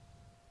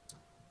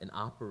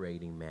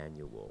operating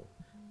manual,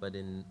 but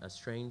in a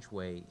strange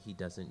way, he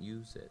doesn't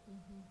use it.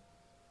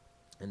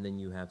 And then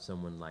you have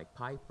someone like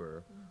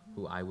Piper,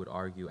 who I would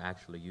argue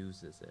actually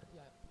uses it.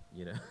 Yeah.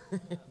 You know,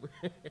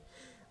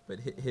 but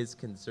his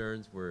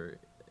concerns were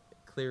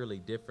clearly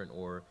different,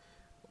 or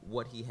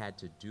what he had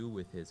to do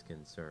with his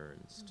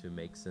concerns to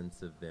make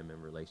sense of them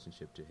in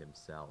relationship to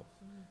himself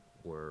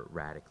were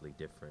radically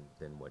different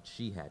than what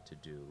she had to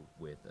do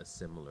with a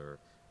similar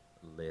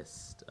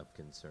list of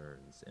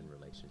concerns in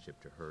relationship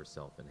to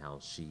herself and how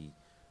she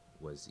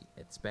was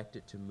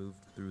expected to move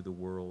through the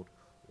world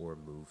or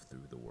move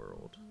through the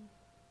world.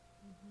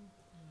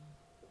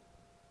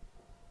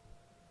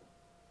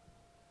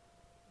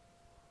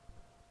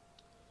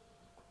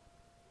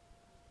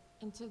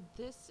 And so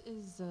this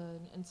is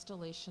an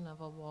installation of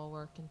a wall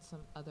work and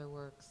some other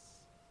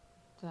works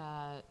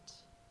that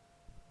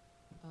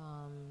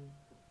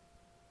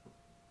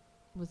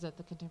was at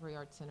the Contemporary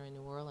Art Center in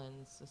New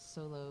Orleans, a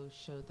solo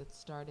show that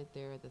started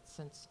there that's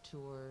since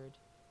toured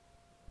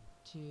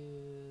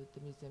to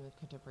the Museum of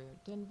Contemporary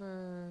Art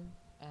Denver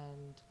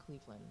and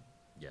Cleveland.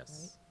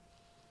 Yes.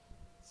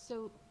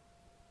 So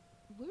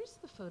where's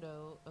the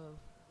photo of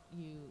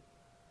you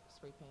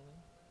spray painting?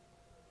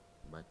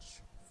 Much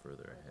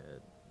further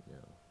ahead, yeah.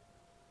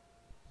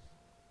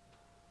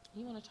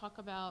 You want to talk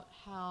about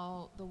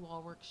how the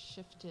wall work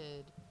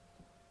shifted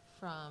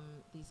from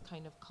these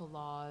kind of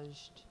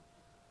collaged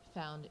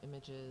found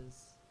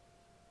images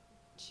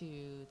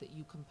to that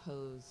you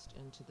composed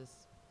into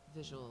this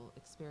visual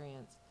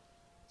experience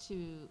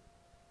to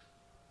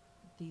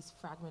these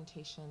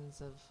fragmentations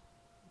of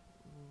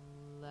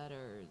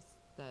letters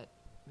that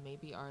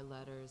maybe are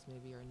letters,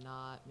 maybe are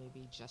not,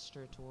 maybe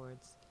gesture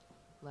towards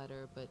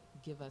letter, but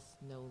give us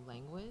no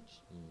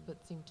language,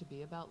 but seem to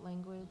be about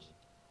language.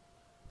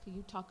 Could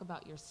you talk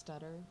about your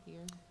stutter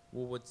here?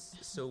 Well,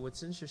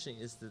 what's interesting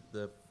is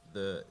that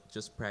the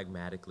just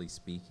pragmatically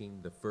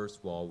speaking, the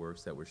first wall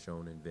works that were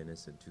shown in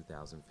Venice in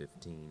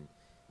 2015,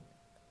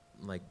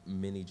 like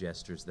many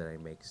gestures that I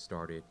make,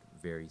 started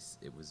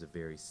it was a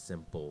very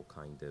simple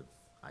kind of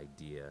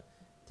idea.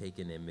 Take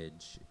an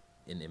image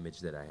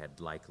that I had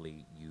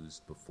likely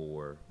used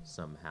before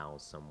somehow,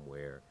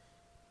 somewhere,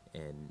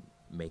 and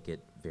make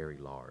it very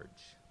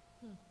large.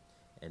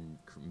 And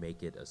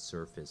make it a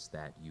surface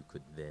that you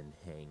could then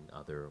hang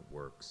other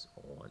works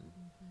on.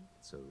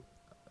 So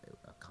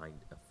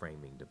a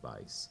framing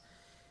device.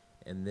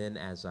 And then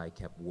as I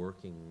kept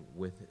working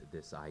with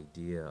this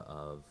idea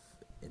of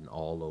an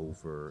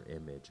all-over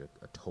image,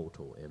 a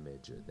total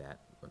image, a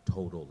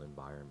total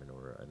environment,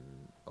 or an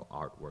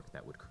artwork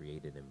that would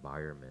create an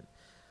environment,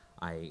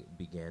 I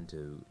began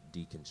to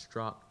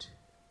deconstruct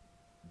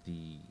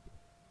the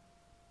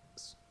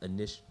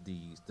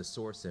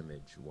source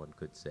image, one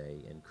could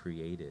say, and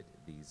created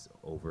these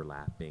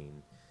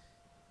overlapping,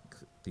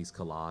 these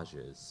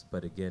collages.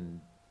 But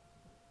again,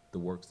 the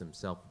works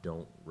themselves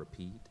don't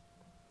repeat.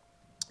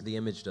 The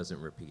image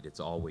doesn't repeat. It's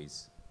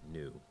always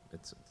new.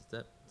 Does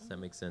that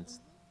make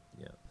sense?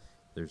 Yeah.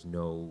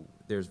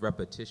 there's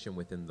repetition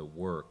within the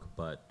work,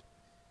 but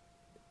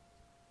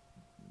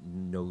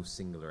no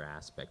singular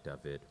aspect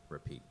of it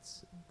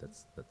repeats.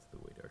 That's the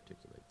way to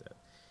articulate that.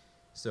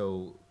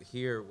 So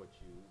here, what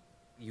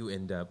you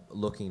end up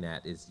looking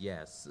at is,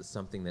 yes,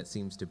 something that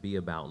seems to be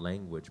about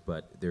language,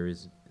 but there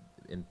is,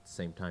 in the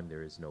same time,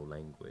 there is no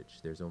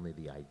language. There's only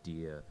the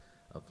idea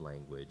of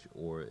language,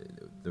 or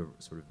the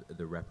sort of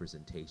the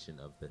representation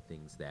of the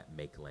things that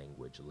make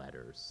language,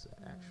 letters,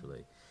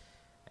 actually.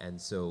 And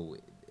so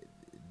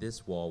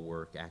this wall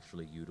work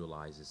actually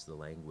utilizes the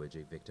language,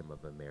 A Victim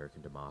of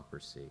American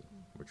Democracy,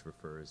 which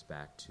refers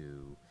back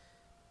to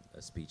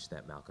a speech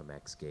that Malcolm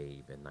X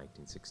gave in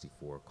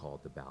 1964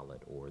 called The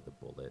Ballot or the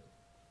Bullet,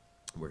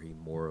 where he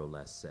more or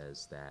less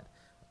says that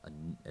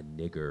a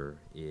nigger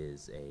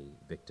is a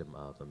victim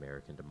of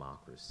American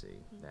democracy,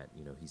 that,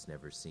 you know, he's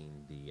never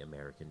seen the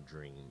American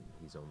dream,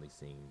 he's only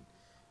seen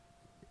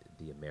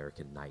the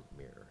American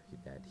nightmare,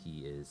 that he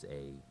is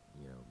a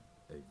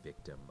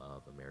victim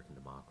of American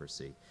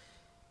democracy.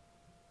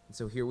 And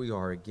so here we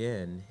are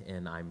again,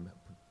 and I'm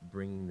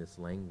bringing this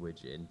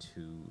language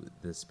into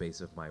the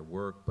space of my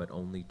work, but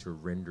only to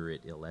render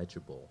it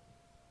illegible,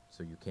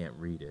 so you can't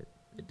read it.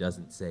 It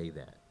doesn't say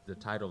that. The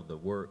title of the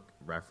work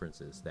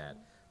references that,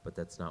 but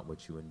that's not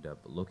what you end up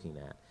looking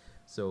at.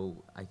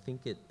 So I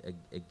think it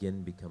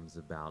again becomes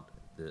about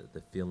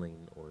the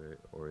feeling or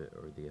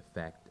the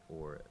effect,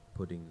 or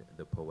putting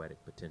the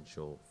poetic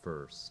potential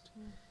first.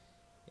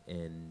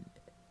 And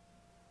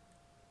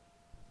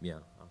yeah,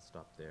 I'll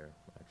stop there,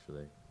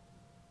 actually.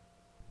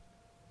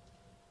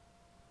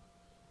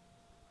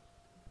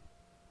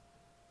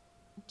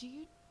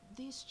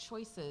 These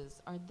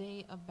choices, are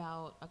they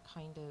about a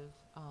kind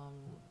of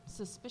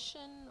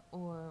suspicion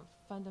or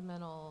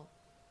fundamental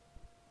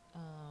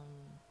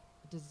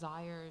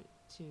desire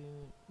to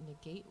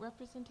negate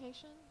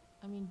representation?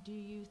 I mean, do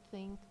you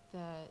think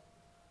that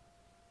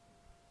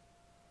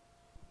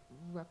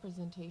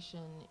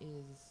representation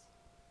is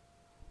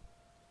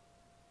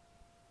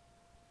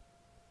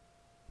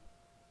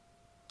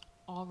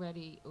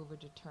already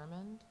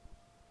overdetermined?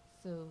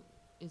 So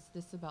is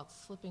this about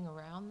slipping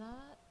around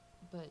that,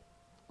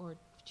 or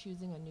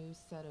choosing a new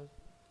set of,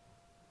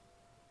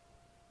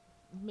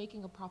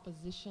 making a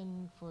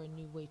proposition for a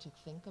new way to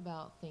think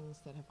about things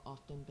that have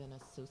often been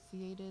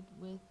associated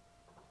with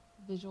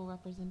visual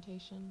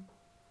representation?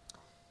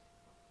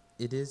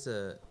 It is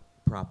a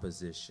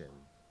proposition,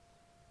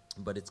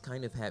 but it's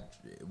kind of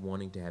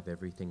wanting to have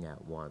everything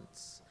at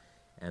once,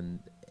 and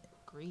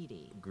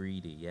greedy,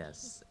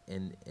 yes.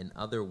 In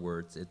other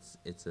words,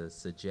 it's a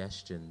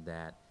suggestion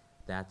that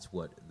that's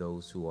what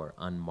those who are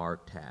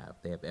unmarked have.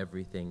 They have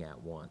everything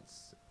at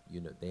once. You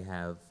know, they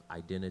have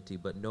identity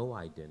but no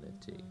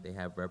identity. They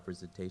have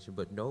representation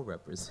but no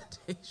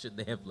representation.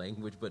 They have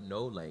language but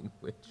no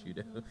language, you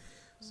know.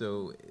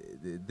 So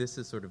this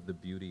is sort of the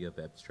beauty of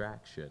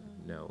abstraction.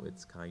 You know,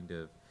 it's kind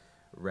of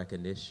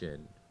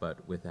recognition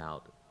but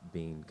without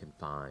being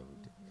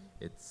confined.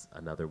 It's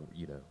another,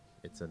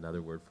 it's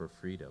another word for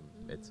freedom.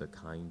 It's a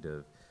kind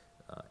of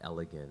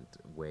elegant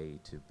way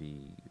to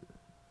be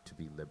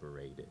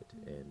liberated,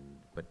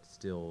 but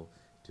still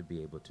to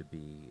be able to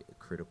be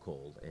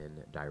critical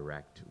and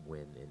direct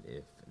when and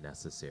if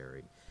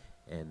necessary.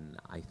 And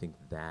I think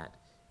that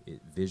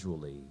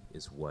visually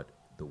is what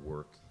the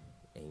work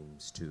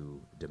aims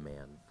to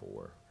demand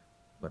for,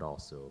 but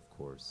also, of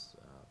course,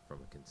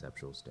 from a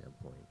conceptual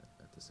standpoint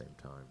at the same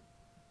time.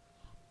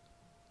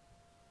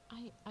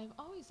 I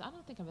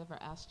don't think I've ever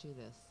asked you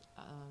this,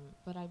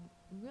 but I'm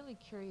really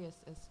curious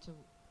as to,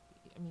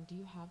 do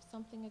you have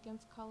something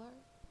against color?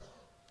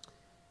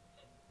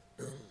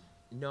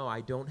 No,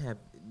 I don't have.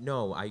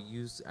 No, I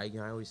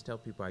always tell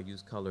people I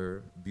use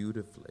color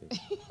beautifully.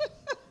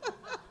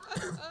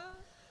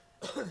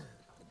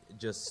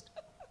 just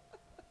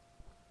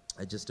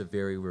a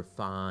very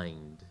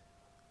refined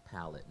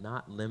palette,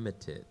 not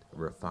limited,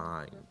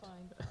 refined.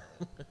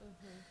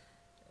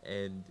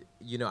 And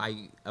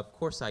of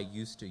course I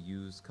used to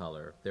use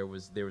color. There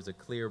was a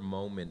clear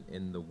moment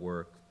in the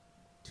work,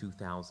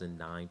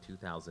 2009,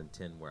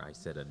 2010, where I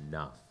said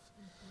enough.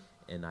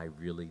 And I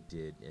really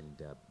did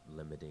end up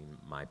limiting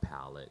my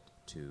palette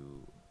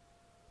to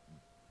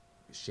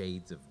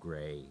shades of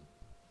gray,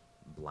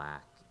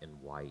 black, and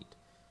white,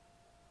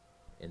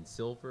 and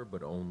silver,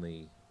 but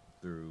only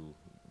through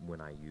when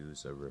I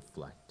use a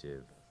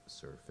reflective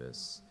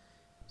surface.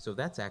 So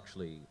that's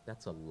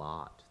a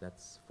lot.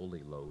 That's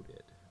fully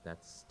loaded.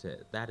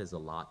 That is a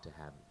lot to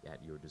have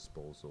at your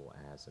disposal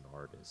as an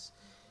artist.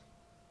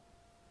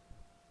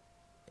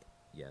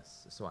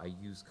 Yes, so I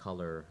use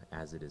color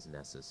as it is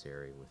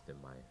necessary within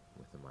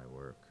my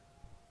work.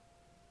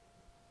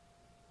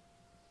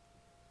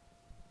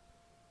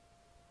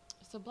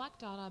 So Black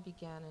Dada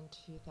began in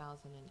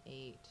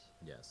 2008.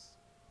 Yes.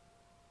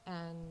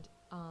 And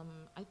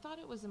I thought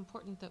it was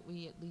important that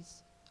we at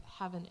least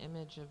have an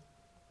image of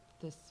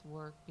this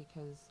work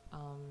because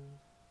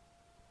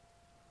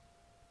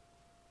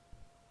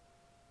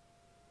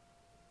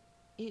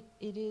it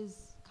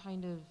is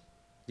kind of...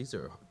 These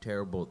are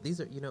terrible.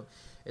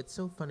 It's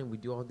so funny. We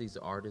do all these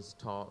artist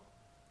talk,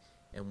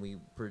 and we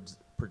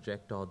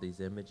project all these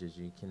images.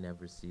 You can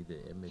never see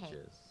the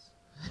images.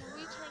 Can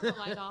we turn the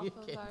light off You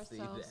of can't see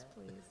ourselves, that.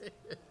 please?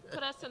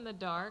 Put us in the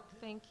dark.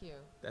 Thank you.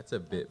 That's a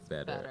bit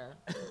That's better.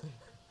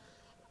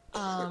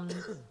 Um,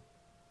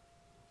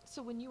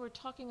 so when you were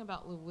talking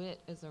about LeWitt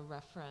as a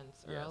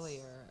reference Yes.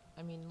 earlier,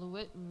 I mean,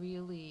 LeWitt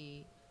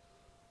really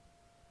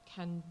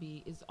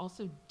is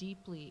also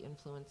deeply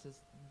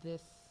influences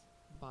this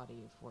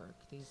body of work,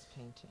 these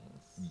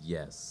paintings.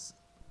 Yes.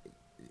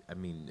 I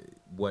mean,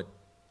 what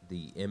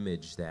the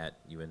image that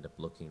you end up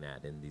looking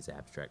at in these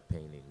abstract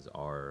paintings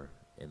are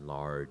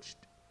enlarged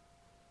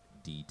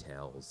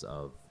details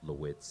of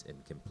LeWitt's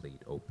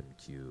incomplete open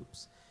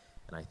cubes.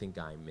 And I think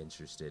I'm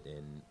interested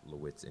in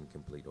LeWitt's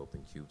incomplete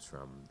open cubes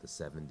from the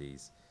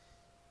 70s,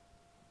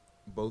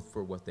 both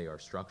for what they are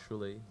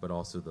structurally, but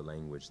also the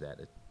language that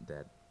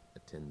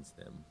attends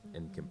them,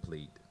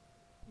 incomplete,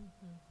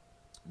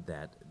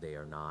 that they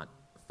are not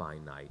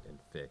finite and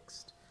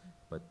fixed,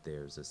 but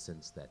there's a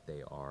sense that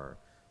they are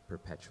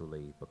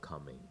perpetually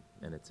becoming,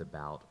 and it's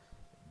about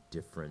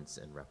difference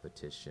and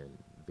repetition,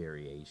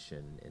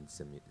 variation and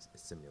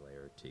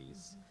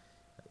similarities,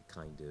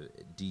 kind of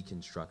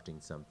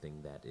deconstructing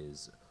something that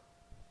is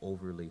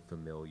overly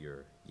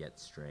familiar yet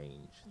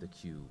strange, the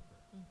cube,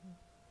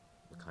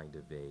 kind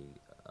of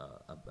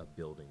a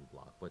building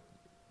block. What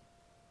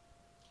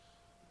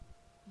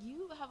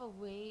You have a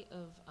way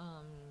of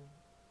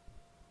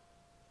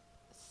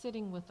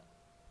sitting with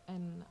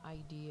an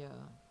idea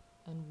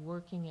and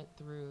working it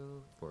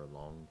through for a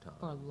long time.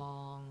 for a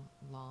long,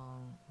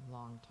 long,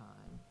 long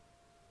time.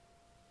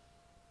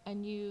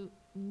 And you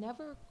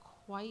never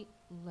quite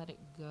let it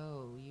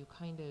go. You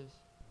kind of,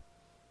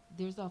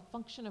 there's a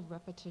function of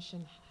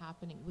repetition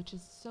happening, which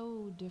is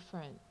so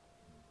different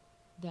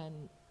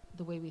than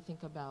the way we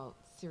think about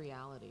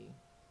seriality.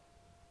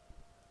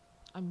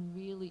 I'm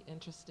really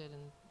interested in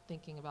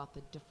thinking about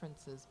the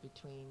differences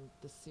between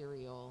the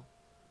serial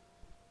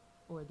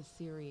or the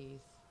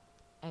series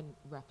and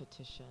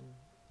repetition.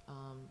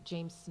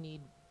 James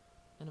Sneed,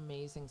 an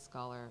amazing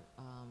scholar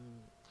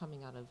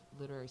coming out of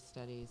literary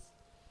studies,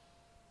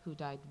 who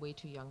died way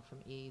too young from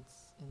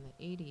AIDS in the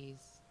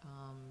 80s,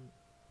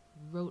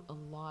 wrote a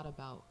lot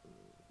about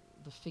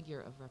the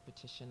figure of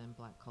repetition in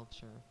Black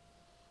culture.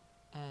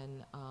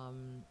 And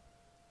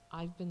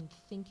I've been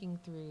thinking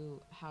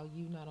through how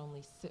you not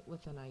only sit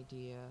with an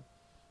idea,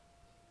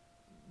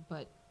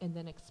 and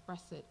then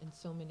express it in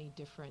so many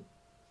different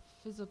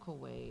physical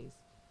ways,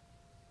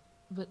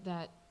 but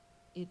that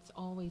it's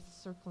always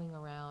circling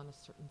around a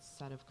certain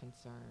set of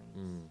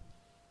concerns.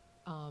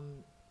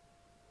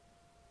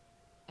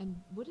 And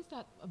what is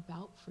that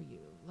about for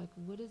you? Like,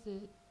 what is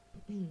it,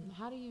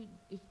 how do you,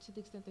 if to the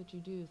extent that you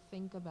do,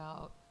 think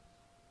about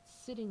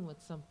sitting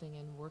with something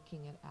and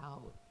working it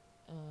out?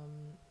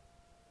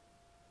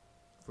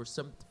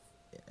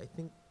 I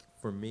think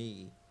for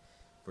me,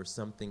 for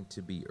something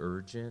to be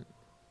urgent,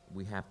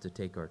 we have to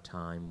take our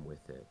time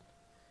with it.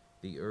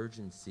 The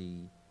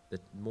urgency, the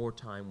more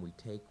time we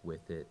take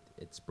with it,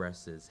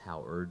 expresses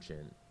how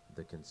urgent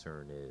the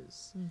concern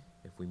is.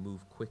 If we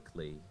move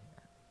quickly,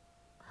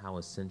 how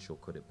essential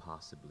could it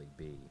possibly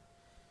be?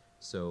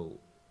 So,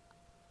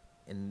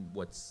 and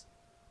what's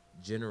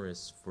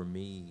generous for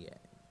me,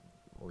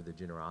 or the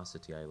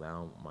generosity I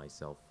allow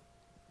myself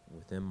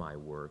within my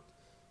work,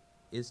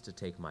 is to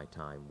take my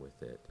time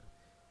with it.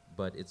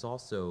 But it's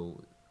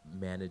also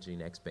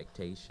managing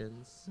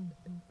expectations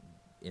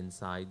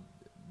inside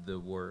the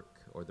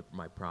work or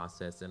my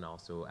process, and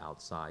also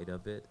outside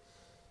of it.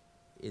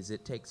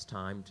 It takes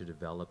time to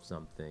develop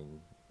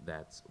something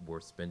that's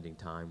worth spending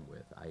time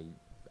with.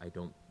 I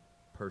don't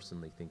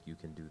personally think you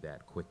can do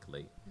that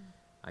quickly.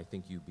 I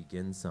think you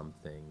begin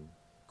something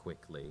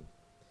quickly,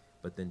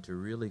 but then to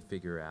really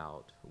figure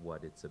out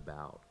what it's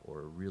about,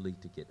 or really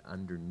to get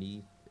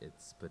underneath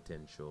its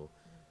potential,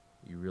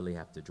 you really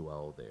have to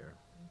dwell there.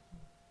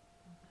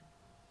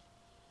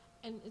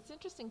 And it's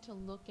interesting to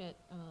look at,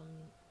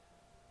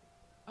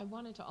 I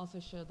wanted to also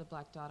show the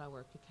Black Dada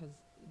work, because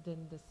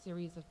then the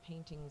series of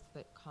paintings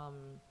that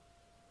come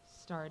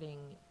starting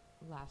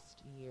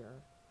last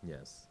year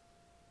Yes.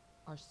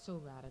 are so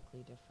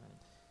radically different.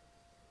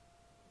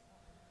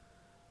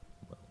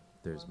 Well,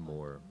 there's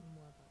more.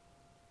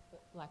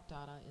 But Black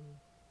Dada in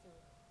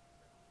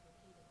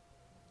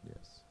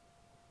Yes.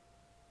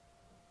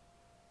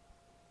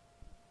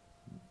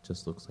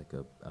 Just looks like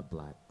a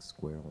black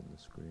square on the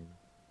screen.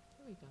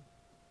 Here we go.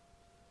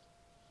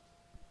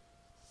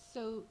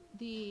 So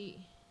the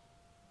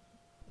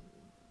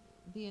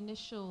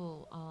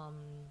initial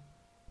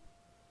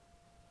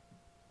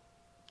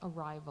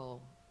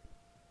arrival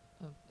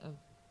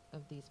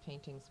of these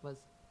paintings was,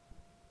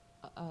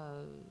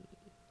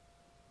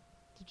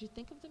 did you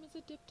think of them as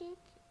a diptych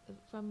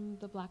from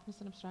the Blackness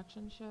and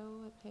Abstraction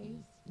show at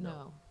Pace?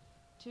 No.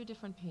 Two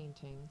different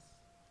paintings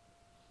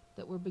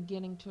that were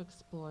beginning to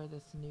explore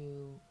this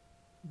new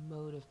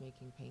mode of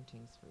making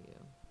paintings for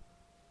you.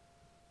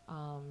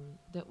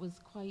 That was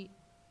quite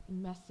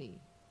messy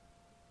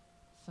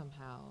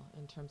somehow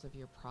in terms of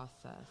your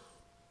process.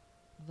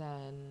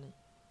 Then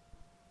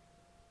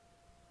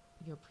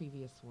your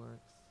previous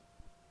works,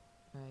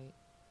 right?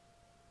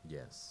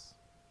 Yes.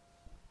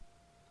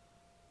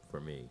 For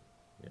me,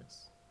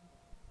 yes.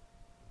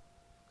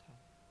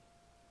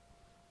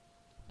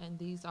 Okay. And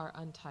these are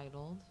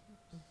untitled,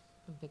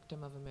 A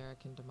Victim of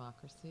American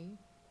Democracy.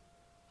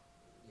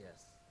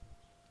 Yes.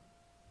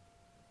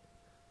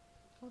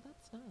 Oh,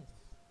 that's nice.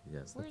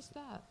 Yes. Where's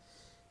that?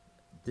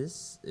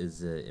 This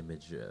is an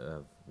image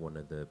of one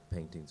of the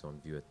paintings on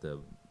view at the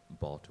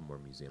Baltimore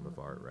Museum of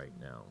Art right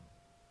now.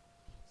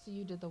 So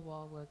you did the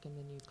wall work and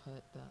then you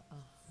put the.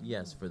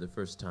 Yes, for the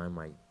first time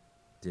I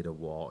did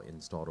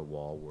installed a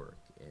wall work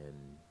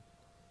and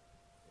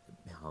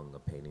hung a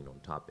painting on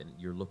top. And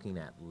you're looking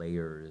at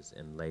layers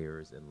and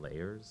layers and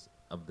layers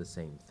of the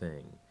same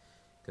thing.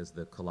 Because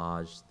the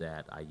collage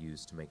that I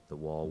used to make the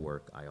wall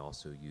work, I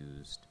also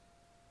used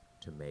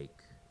to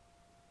make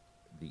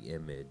the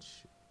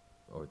image,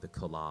 or the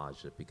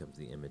collage that becomes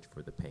the image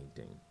for the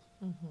painting.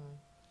 Mm-hmm.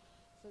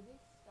 So they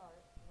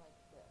start like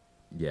this.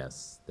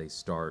 Yes, they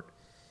start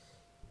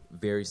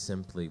very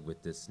simply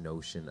with this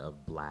notion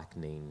of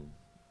blackening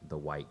the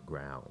white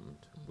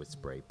ground with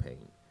spray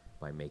paint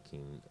by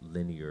making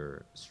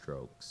linear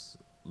strokes,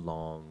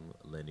 long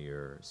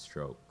linear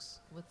strokes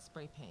With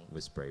spray paint.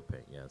 with spray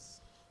paint,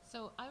 yes.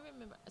 So I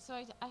remember, so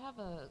I have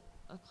a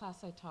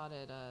class I taught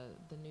at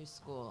the new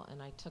school,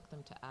 and I took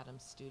them to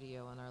Adam's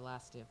studio on our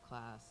last day of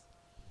class.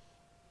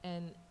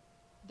 And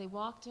they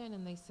walked in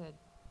and they said,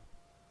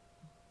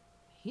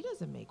 he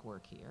doesn't make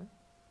work here.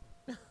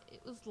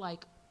 It was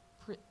like,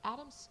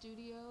 Adam's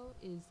studio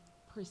is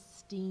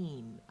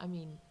pristine. I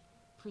mean,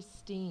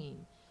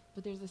 pristine.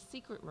 But there's a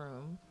secret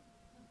room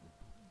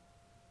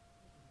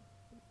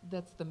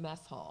that's the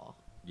mess hall,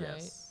 right?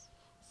 Yes.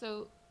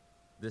 So,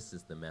 This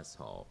is the mess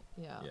hall.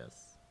 yeah.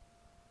 Yes.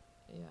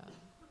 Yeah.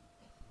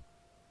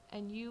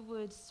 And you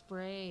would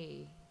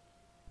spray.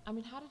 I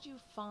mean, how did you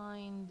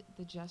find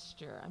the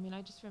gesture? I mean,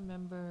 I just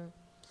remember.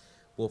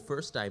 Well,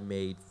 first I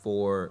made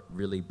 4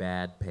 really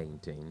bad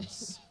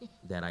paintings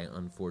that I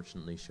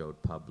unfortunately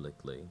showed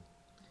publicly.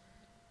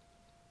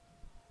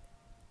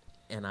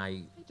 And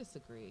I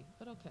disagree,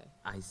 but okay.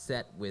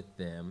 sat with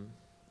them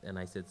and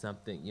I said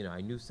something,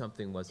 I knew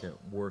something wasn't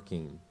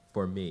working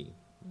for me.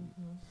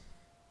 Mm-hmm.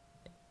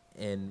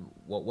 And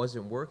what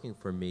wasn't working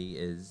for me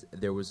is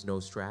there was no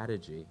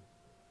strategy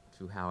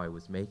to how I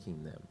was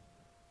making them.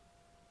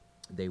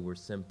 They were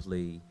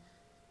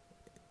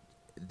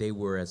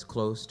as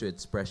close to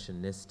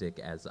expressionistic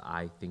as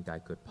I think I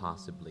could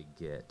possibly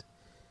get.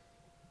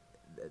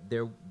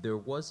 There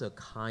was a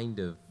kind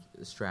of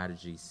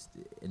strategy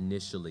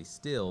initially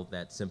still,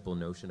 that simple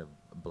notion of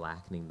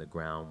blackening the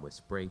ground with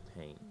spray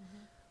paint,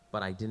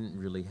 but I didn't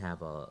really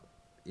have a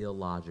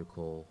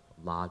logical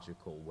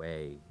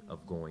way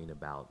of going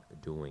about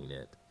doing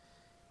it.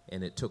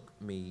 And it took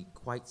me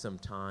quite some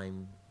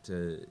time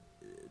to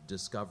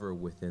discover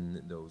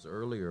within those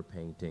earlier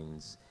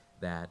paintings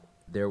that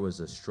there was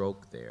a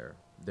stroke there.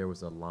 There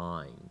was a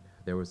line.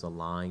 There was a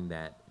line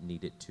that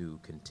needed to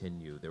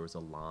continue. There was a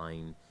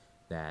line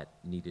that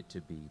needed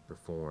to be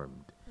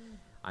performed.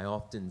 I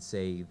often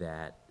say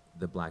that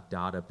the Black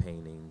Dada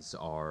paintings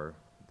are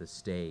the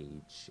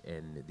stage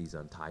and these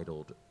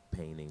untitled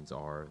paintings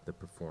are the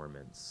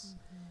performance.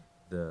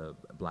 The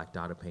Black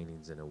Dada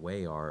paintings in a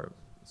way are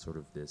sort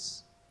of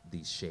these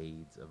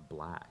shades of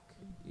black.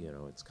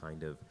 It's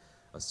kind of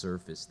a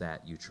surface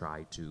that you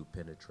try to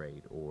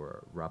penetrate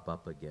or rub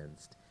up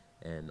against,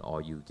 and all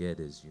you get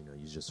is you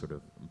just sort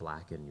of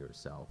blacken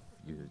yourself.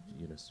 You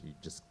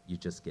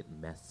just get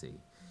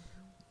messy.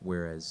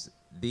 Whereas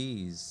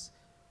these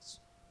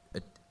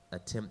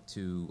attempt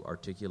to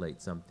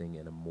articulate something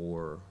in a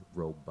more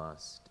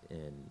robust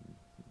and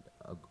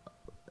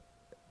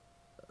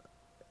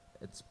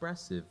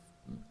expressive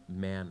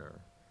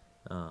manner.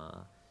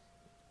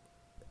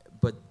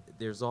 But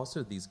there's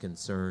also these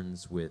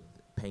concerns with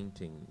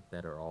painting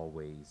that are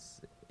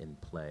always in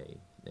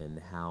play, and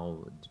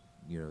how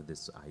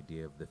this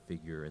idea of the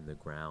figure in the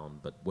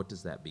ground, but what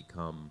does that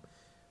become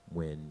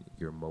when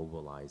you're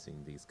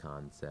mobilizing these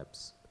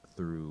concepts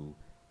through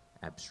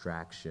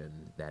abstraction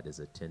that is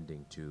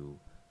attending to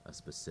a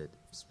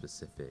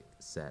specific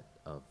set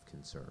of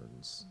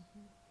concerns?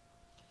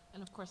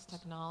 And of course,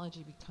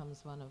 technology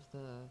becomes one of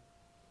the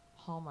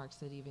hallmarks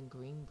that even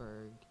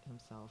Greenberg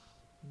himself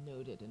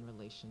noted in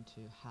relation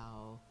to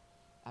how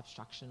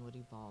abstraction would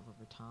evolve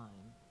over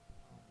time.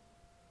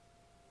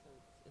 So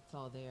it's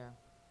all there.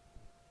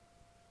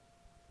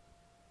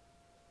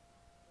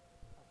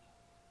 Okay.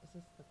 Is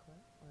this the clip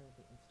or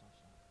the install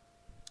shot?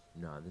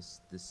 No,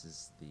 this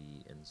is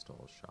the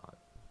install shot.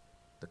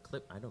 The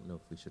clip, I don't know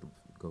if we should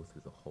go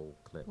through the whole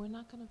clip. We're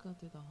not going to go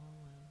through the whole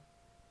one.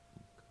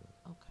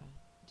 Okay.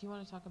 Do you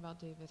want to talk about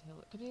David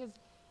Hillard? Because,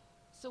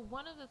 so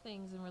one of the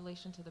things in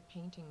relation to the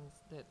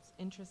paintings that's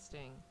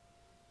interesting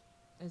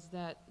is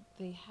that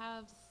they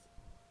have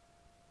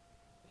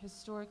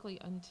historically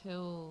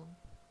until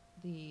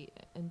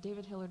and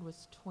David Hillard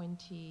was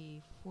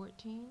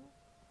 2014?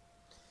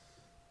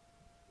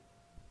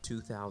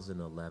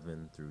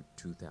 2011 through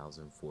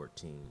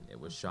 2014. It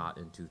was shot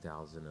in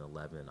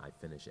 2011. I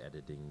finished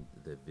editing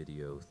the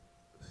video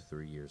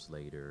 3 years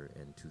later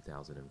in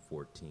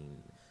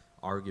 2014.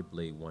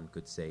 Arguably, one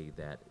could say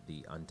that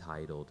the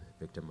Untitled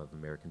Victim of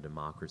American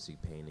Democracy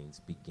paintings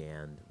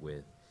began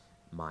with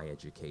My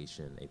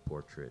Education, a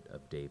portrait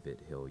of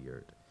David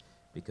Hilliard.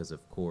 Because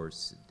of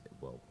course,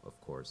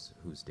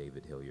 who's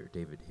David Hilliard?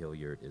 David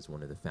Hilliard is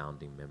one of the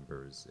founding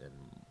members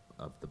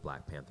of the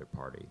Black Panther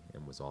Party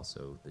and was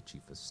also the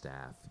chief of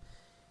staff.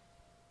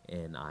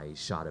 And I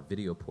shot a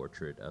video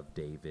portrait of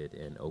David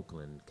in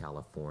Oakland,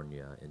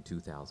 California in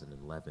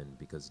 2011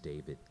 because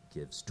David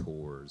gives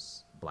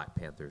tours, Black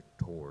Panther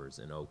tours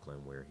in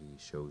Oakland, where he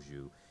shows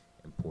you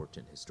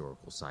important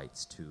historical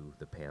sites to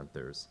the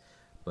Panthers.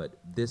 But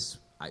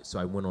so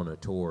I went on a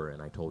tour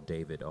and I told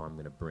David, I'm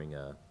gonna bring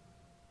a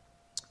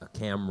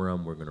camera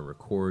and we're gonna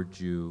record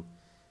you.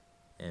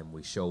 And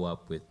we show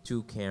up with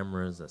 2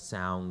 cameras, a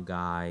sound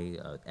guy,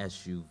 a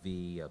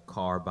SUV, a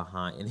car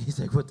behind, and he's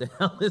like, what the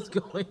hell is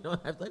going on?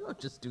 I was like, oh,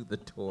 just do the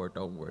tour,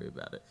 don't worry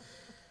about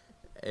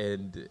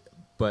it.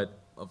 But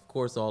of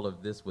course, all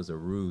of this was a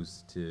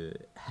ruse to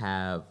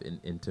have an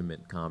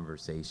intimate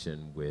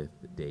conversation with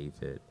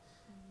David.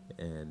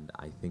 And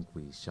I think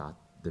we shot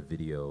the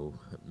video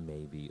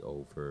maybe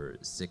over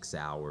 6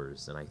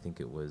 hours, and I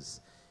think it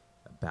was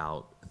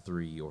about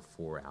 3 or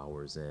 4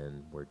 hours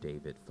in where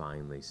David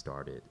finally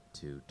started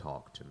to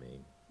talk to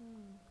me.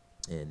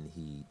 And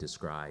he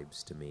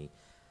describes to me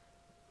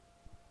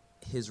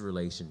his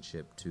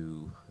relationship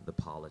to the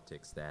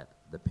politics that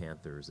the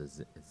Panthers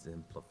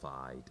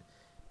exemplified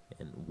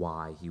and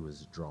why he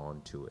was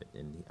drawn to it.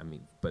 And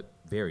but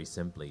very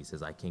simply, he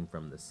says, I came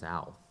from the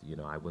South.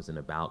 I wasn't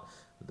about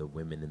the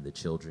women and the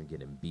children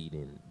getting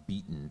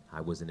beaten.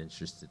 I wasn't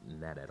interested in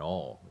that at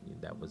all.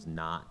 That was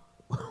not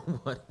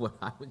what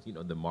I would,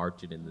 the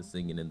marching and the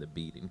singing and the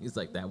beating. He's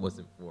like, that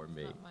wasn't for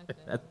me.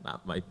 That's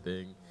not my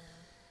thing.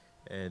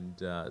 Yeah.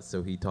 And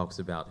so he talks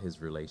about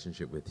his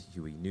relationship with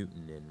Huey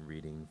Newton and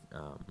reading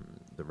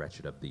The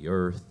Wretched of the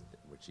Earth,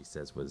 which he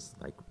says was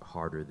like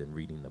harder than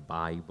reading the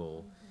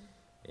Bible.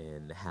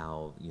 And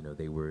how,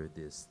 they were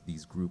these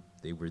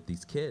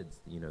kids,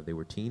 they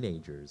were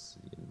teenagers,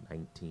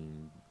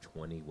 19,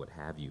 20, what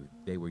have you.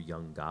 They were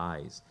young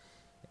guys.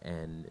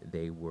 And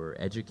they were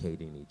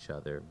educating each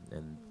other.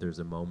 And there's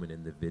a moment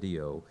in the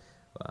video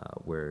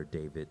where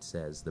David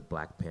says the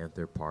Black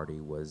Panther Party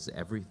was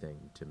everything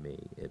to me.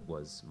 It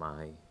was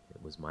my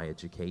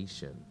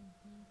education.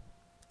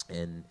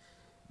 And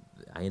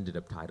I ended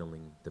up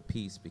titling the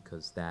piece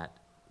because that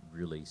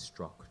really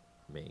struck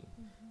me.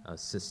 A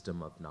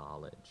system of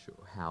knowledge,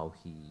 how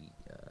he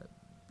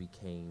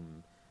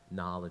became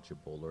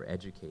knowledgeable or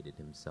educated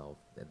himself,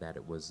 that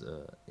it was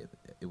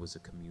a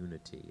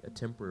community, a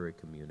temporary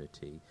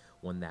community,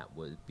 one that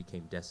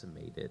became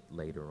decimated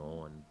later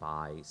on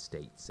by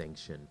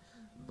state-sanctioned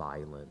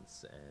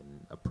violence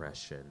and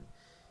oppression.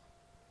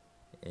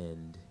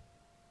 And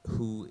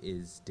who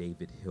is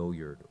David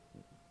Hilliard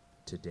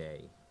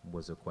today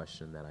was a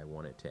question that I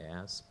wanted to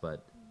ask,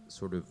 but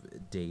sort of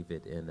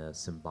David in a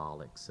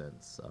symbolic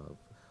sense of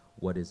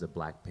what is a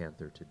Black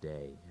Panther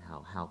today?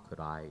 How could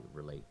I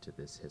relate to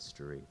this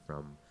history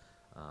from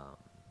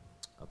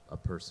a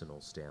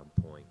personal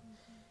standpoint?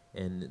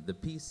 And the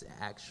piece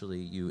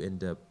actually,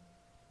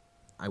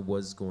 I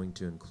was going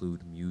to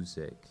include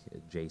music.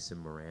 Jason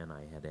Moran,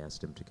 I had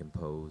asked him to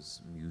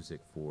compose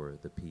music for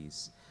the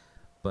piece,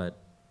 but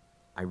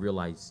I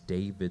realized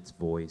David's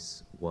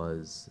voice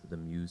was the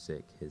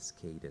music, his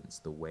cadence,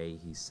 the way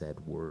he said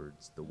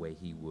words, the way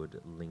he would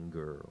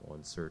linger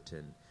on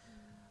certain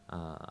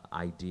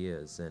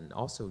ideas, and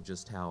also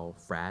just how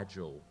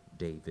fragile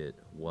David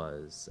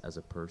was as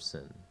a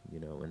person,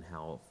 and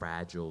how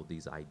fragile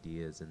these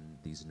ideas and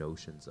these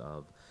notions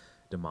of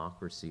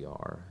democracy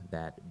are,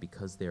 that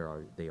because they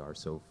are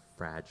so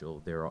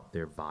fragile,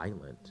 they're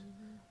violent,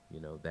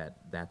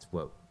 that's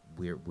what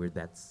we're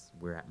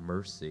at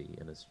mercy,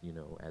 and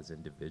as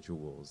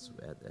individuals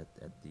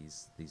at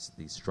these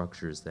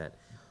structures that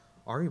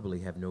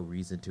arguably have no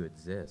reason to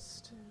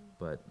exist,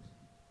 but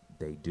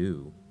they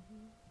do.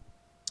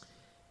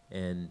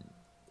 And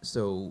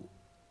so,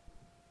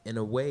 in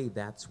a way,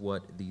 that's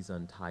what these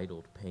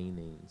untitled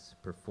paintings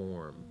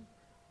perform.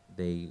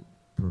 They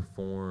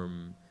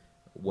perform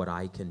what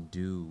I can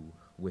do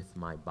with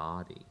my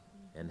body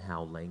and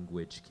how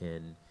language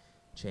can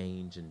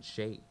change and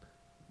shape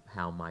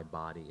how my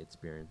body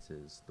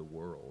experiences the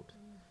world.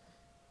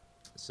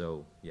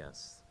 So,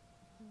 yes.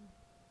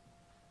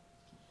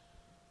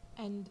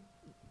 And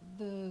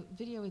the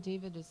video with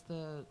David is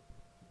the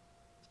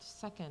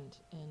second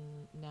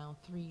in now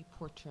 3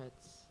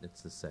 portraits.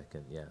 It's the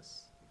second,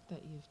 yes.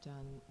 That you've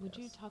done. Would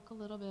you Yes. talk a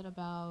little bit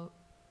about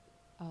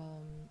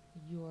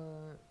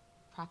your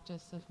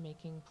practice of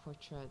making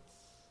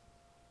portraits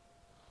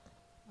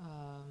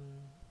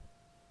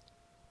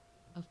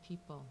of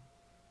people?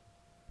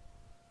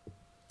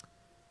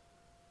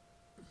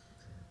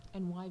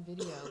 And why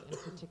video in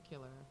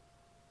particular?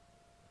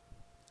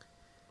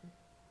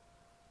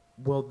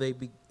 Well, they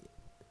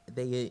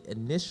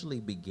initially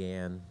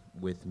began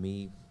with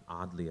me,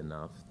 oddly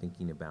enough,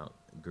 thinking about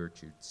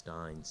Gertrude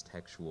Stein's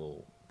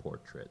textual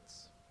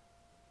portraits.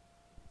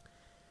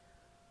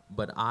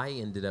 But I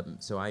ended up,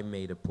 so I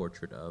made a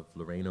portrait of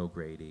Lorraine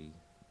O'Grady,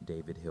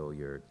 David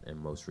Hilliard, and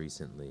most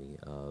recently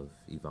of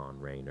Yvonne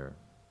Rainer.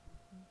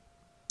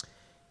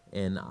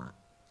 And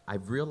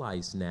I've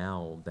realized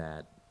now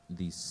that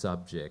these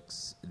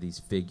subjects, these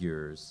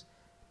figures,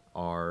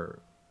 are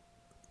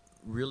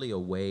really a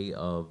way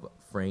of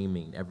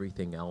framing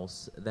everything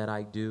else that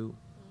I do.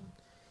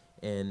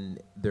 And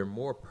they're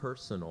more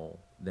personal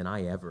than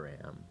I ever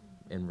am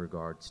in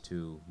regards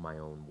to my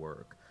own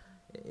work.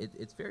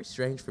 It's very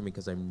strange for me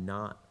because I'm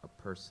not a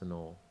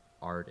personal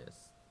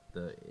artist,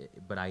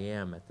 but I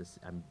am at this.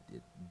 I'm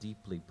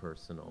deeply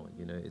personal.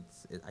 You know,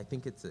 I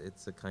think it's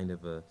a kind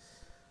of a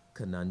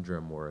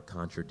conundrum or a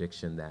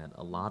contradiction that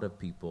a lot of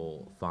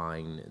people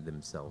find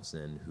themselves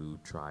in who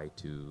try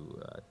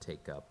to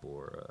take up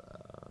or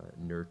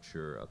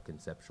nurture a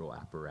conceptual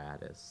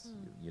apparatus.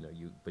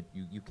 But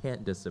you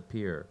can't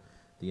disappear.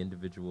 The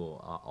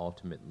individual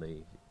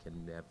ultimately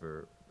can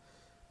never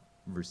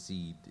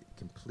recede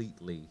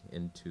completely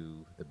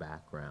into the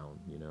background,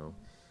 you know.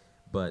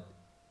 But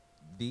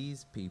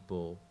these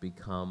people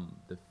become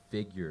the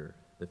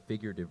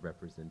figurative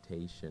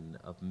representation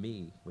of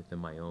me within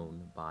my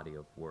own body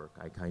of work.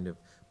 I kind of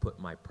put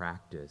my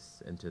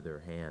practice into their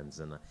hands,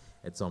 and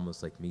it's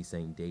almost like me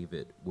saying,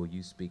 David, will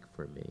you speak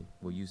for me?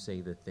 Will you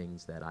say the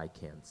things that I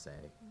can't say?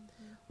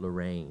 Mm-hmm.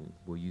 Lorraine,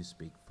 will you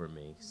speak for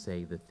me? Mm-hmm.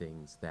 Say the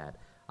things that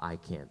I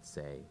can't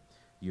say.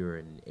 You're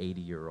an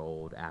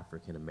 80-year-old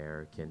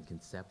African-American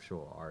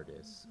conceptual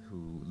artist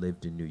who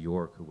lived in New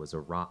York, who was a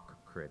rock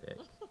critic,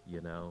 you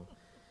know,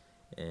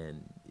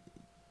 and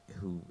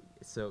who,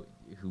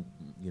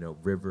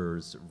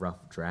 Rivers'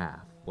 Rough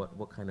Draft.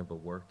 What kind of a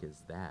work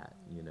is that,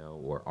 you know,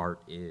 or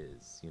art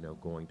is, you know,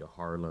 going to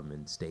Harlem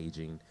and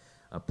staging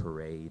a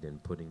parade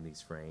and putting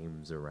these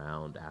frames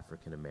around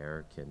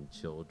African-American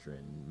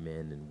children,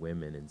 men and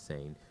women, and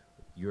saying,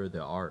 you're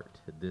the art,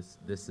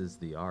 this is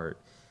the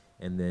art.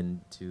 And then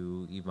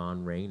to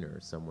Yvonne Rainer,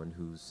 someone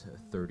who's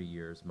 30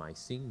 years my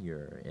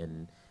senior,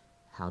 and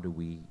how do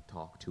we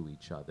talk to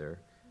each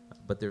other?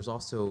 But there's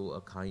also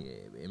a kind,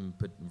 in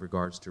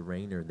regards to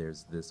Rainer,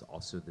 there's this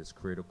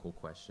critical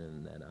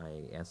question that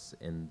I ask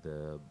in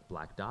the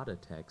Black Dada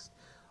text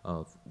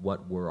of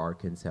what were our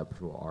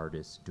conceptual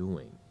artists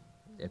doing?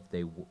 If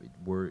they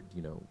were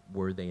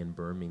they in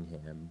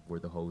Birmingham? Were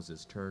the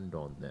hoses turned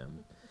on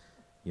them?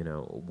 You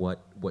know,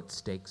 what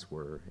stakes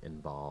were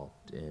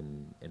involved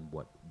in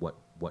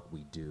what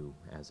we do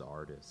as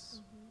artists.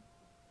 Mm-hmm.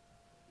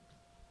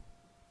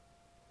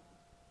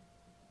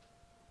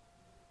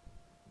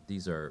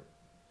 These are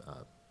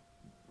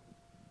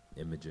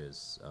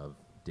images of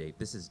Dave.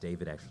 This is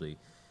David actually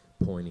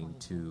pointing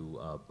to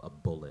a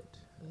bullet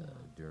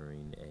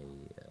during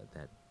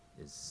that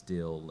is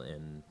still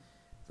in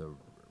the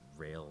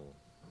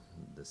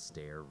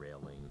stair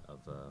railing of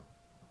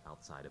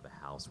outside of a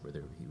house where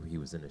he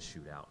was in a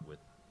shootout with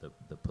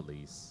the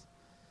police.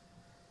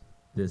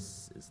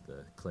 This is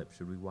the clip.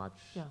 Should we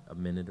watch a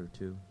minute or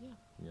two?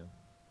 Yeah.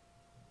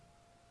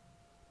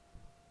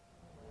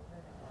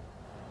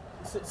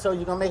 So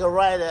you're gonna make a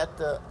right at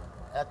the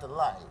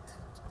light,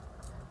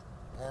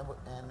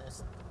 and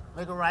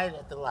make a right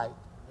at the light.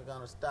 We're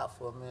gonna stop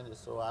for a minute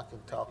so I can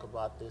talk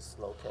about this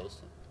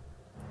location.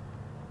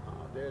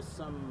 There's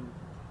some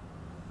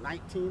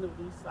 19 of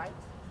these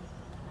sites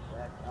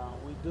that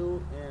we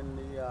do in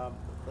the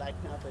Black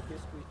Panther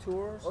History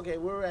Tours. Okay,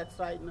 we're at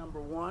site number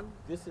 1.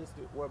 This is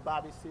where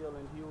Bobby Seale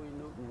and Huey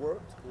Newton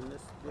worked, in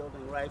this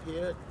building right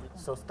here.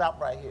 So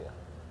stop right here.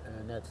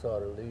 And that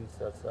sort of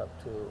leads us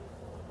up to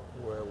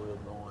where we're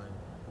going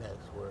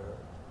next, where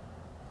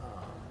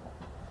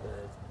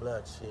there's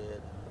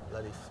bloodshed and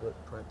bloody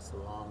footprints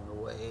along the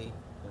way.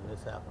 And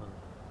this happened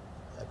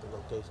at the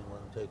location where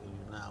I'm taking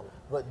you now.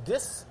 But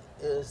this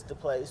is the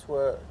place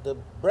where the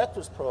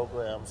breakfast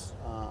programs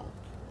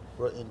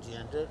were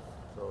engendered,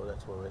 so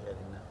that's where we're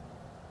heading now.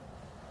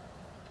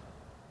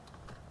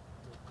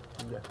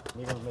 Yeah,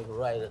 you're gonna make a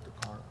right at the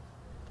corner,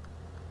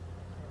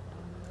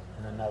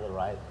 and another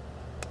right,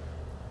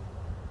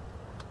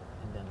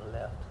 and then a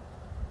left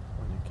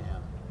when you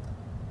can.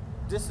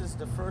 This is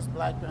the first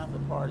Black Panther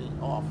Party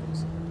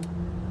office.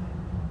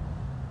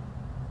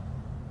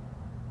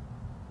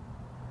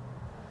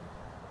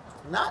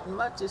 Not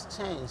much has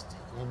changed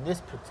in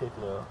this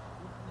particular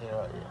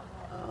area.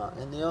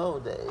 In the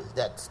old days,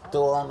 that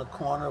store on the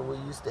corner we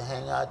used to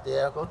hang out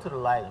there, go to the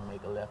light and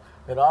make a left.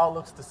 It all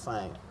looks the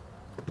same.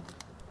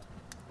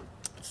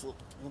 So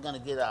we're gonna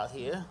get out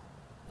here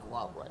and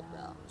walk right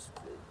down the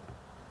street.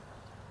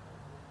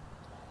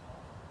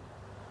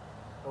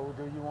 So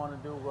do you want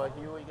to do where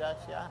Huey got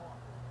shot?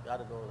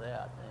 Gotta go there,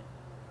 I think,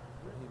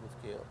 where he was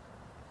killed.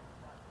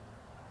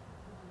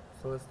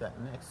 So it's that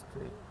next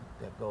street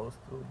that goes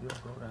through, you'll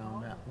go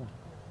down that one.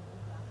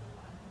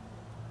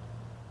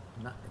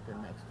 Not the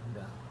next one,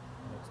 down,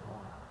 next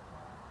one.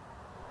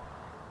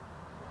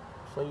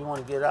 So you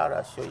want to get out,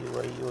 I'll show you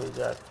where Huey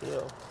got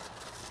killed.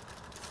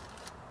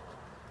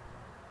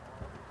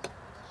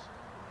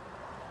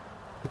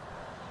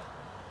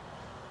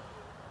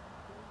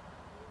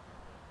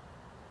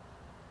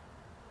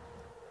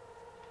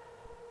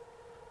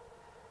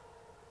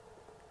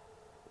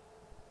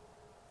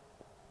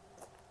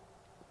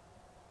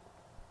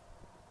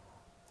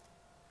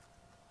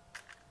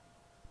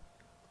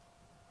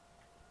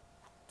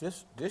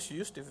 This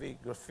used to be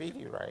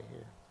graffiti right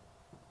here.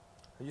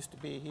 It used to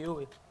be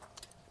Huey.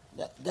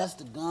 That's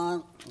the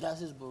gun.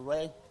 That's his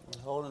beret.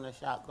 He's holding a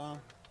shotgun.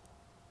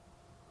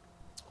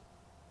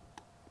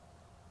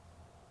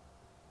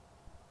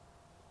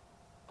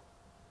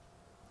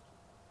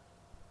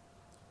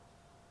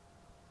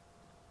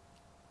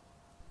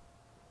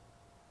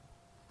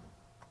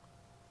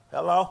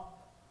 Hello?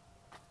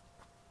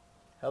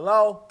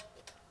 Hello?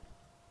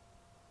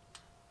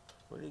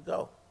 Where'd he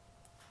go?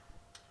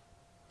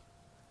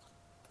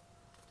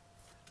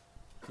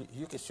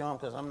 You can show them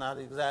because I'm not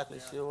exactly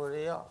sure where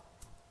they are.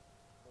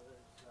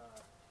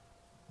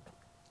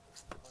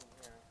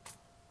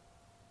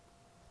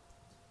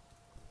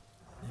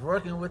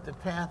 Working with the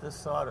Panthers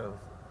sort of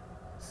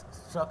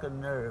struck a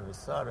nerve. It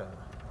sort of,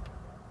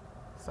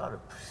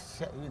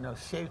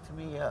 shaped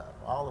me up.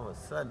 All of a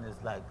sudden,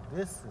 it's like,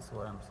 this is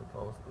what I'm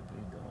supposed to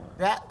be doing.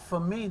 That, for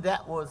me,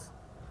 that was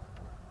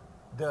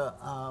the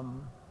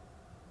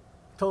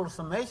total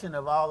summation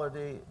of all of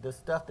the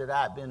stuff that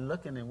I'd been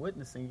looking and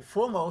witnessing.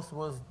 Foremost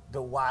was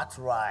the Watts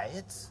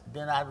riots.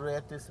 Then I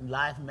read this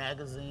Life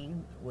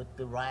magazine with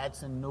the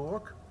riots in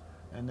Newark,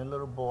 and the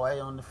little boy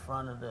on the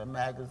front of the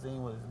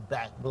magazine with his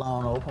back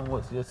blown open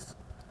was just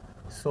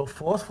so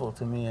forceful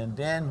to me. And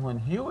then when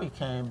Huey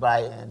came by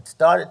and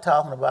started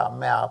talking about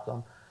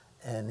Malcolm,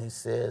 and he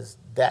says,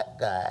 that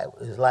guy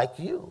is like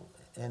you,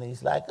 and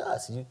he's like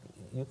us. You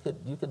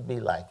could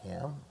be like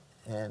him.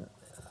 And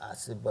I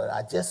said, but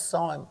I just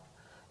saw him,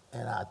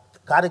 and I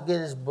got to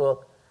get his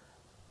book,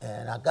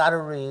 and I got to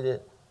read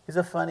it. He's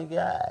a funny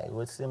guy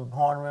with some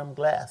horn-rimmed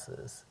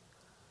glasses,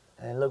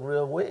 and look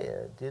real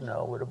weird,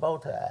 with a bow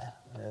tie.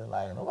 And it's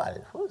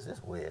like, who's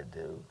this weird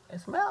dude?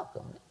 It's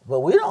Malcolm.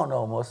 But we don't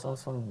know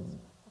Muslims from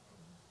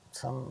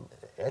some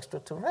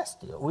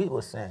extraterrestrial. We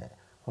were saying,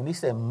 when he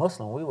said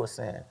Muslim, we were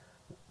saying,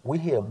 we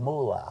hear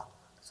mullah.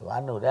 So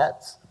I know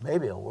that's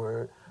maybe a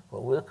word,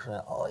 but we're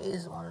saying, oh,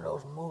 he's one of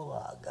those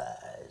mullah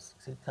guys.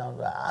 He comes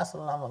by,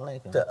 Assalamu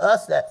alaikum. To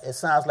us, that it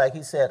sounds like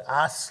he said,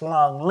 I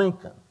slung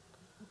Lincoln.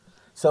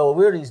 So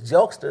we're these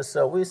jokesters,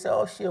 so we say,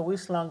 oh, shit, we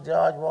slung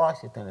George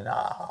Washington, and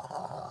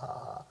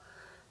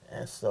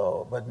And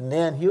so, but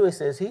then Huey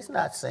says he's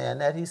not saying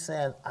that. He's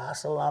saying,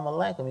 Assalamu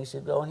alaikum, you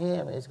should go hear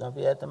him. He's going to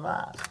be at the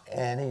mosque.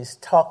 And he's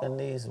talking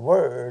these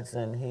words,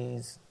 and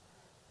he's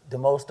the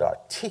most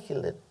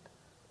articulate,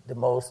 the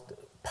most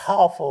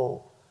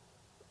powerful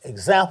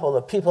example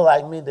of people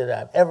like me that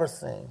I've ever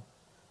seen.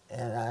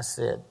 And I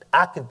said,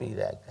 I could be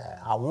that guy.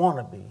 I want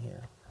to be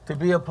him. To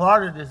be a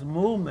part of this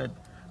movement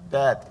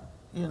that,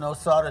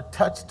 sort of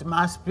touched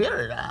my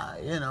spirit,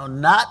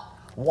 not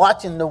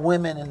watching the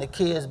women and the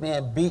kids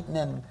being beaten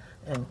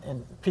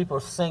and people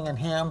singing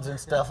hymns and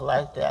stuff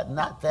like that,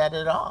 not that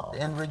at all,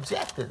 and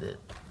rejected it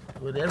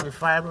with every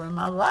fiber in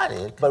my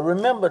body. But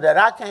remember that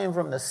I came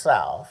from the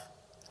South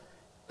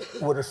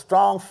with a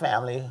strong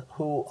family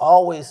who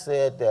always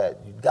said that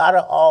you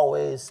gotta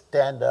always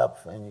stand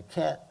up and you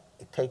can't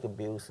take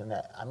abuse and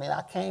that. I mean,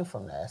 I came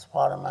from that. It's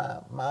part of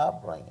my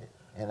upbringing.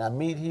 And I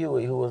meet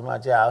Huey, who was my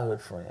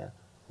childhood friend,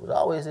 was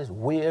always this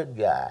weird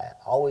guy,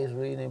 always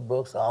reading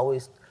books,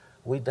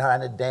 we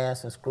trying to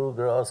dance and screw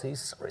girls,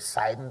 he's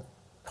reciting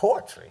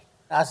poetry.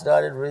 I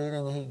started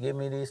reading, and he'd give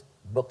me these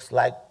books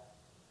like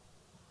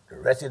The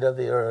Wretched of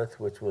the Earth,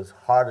 which was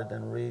harder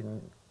than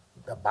reading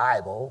the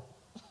Bible,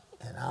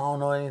 and I don't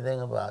know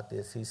anything about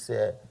this. He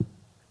said,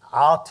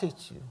 I'll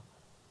teach you.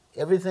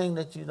 Everything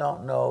that you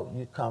don't know,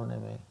 you come to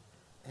me,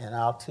 and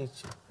I'll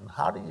teach you. And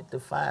how do you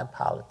define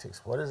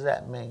politics? What does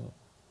that mean?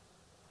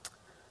 He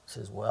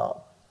says,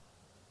 well,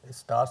 it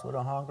starts with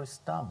a hungry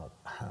stomach.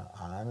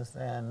 I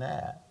understand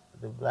that.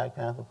 The Black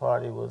Panther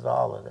Party was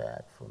all of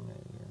that for me,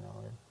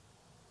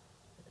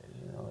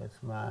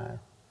 it's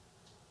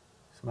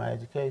my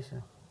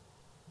education.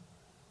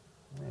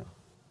 Yeah.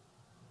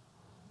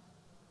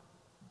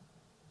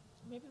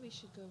 Maybe we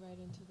should go right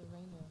into the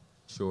Rainer.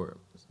 Sure.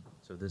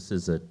 So this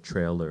is a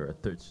trailer,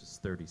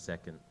 just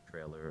 30-second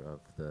trailer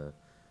of the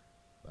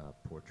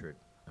portrait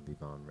of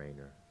Yvonne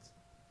Rainer.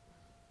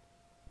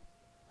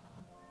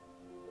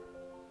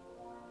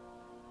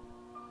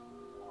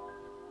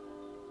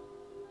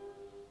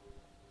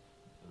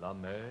 La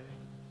mer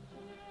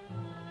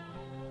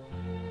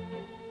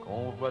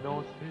qu'on voit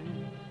danser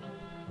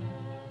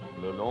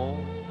le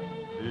long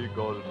des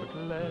golfes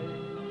clairs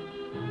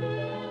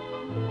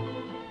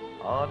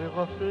a des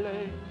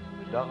reflets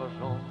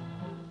d'argent.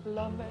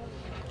 La mer.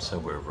 So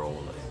we're rolling.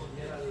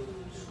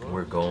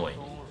 We're going.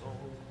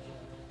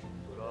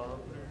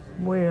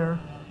 Where?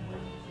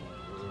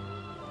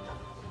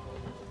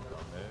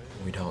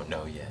 We don't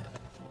know yet.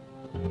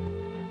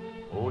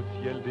 Au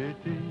ciel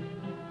d'été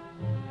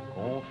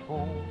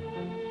confond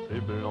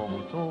ses blancs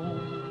moutons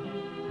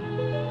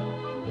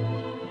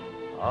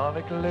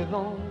avec les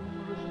anges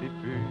si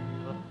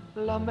purs,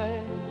 la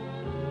mer,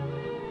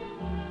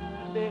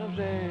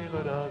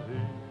 bergère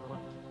d'azur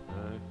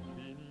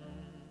infini.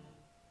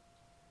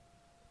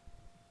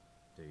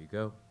 There you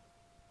go.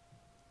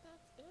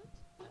 That's it?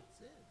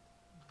 That's it.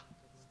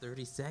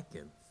 30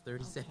 seconds.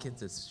 30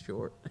 seconds is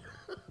short.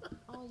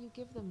 Oh, you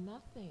give them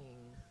nothing.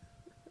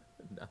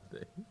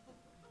 Nothing.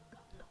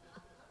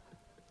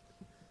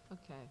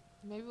 Okay,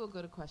 maybe we'll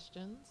go to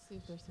questions, see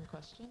if there's some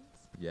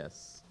questions.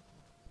 Yes.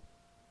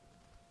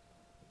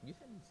 You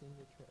hadn't seen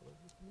the trailer?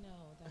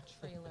 No, that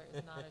trailer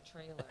is not a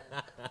trailer.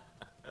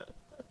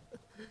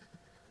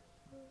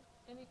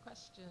 Any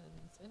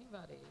questions?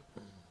 Anybody?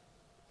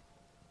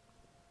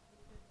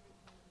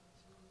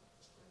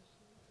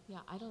 Yeah,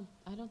 I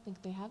don't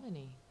think they have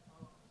any.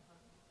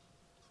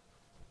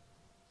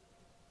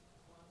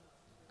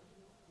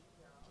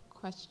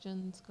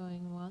 Questions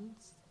going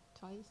once,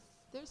 twice?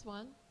 There's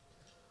one.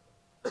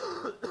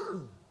 Oh,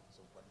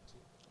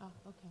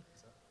 okay.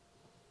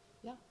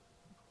 Yeah.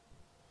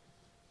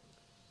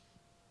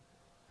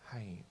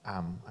 Hi,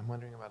 I'm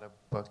wondering about a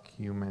book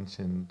you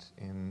mentioned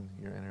in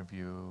your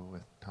interview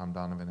with Tom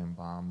Donovan and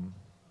Baum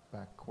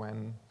back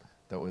when,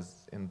 that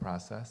was in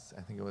process.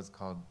 I think it was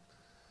called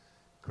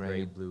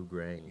Gray, Blue,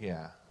 Gray.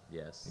 Yeah,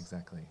 Yes.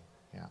 exactly.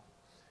 Yeah.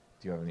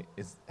 Do you have any?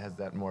 Has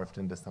that morphed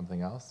into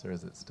something else, or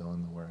is it still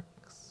in the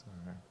works?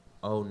 Or?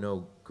 Oh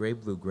no, Gray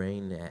Blue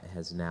Grain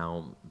has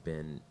now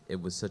been,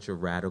 it was such a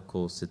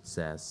radical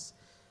success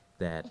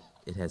that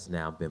it has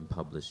now been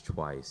published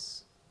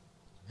twice.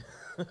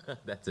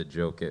 That's a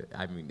joke.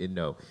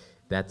 No,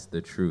 that's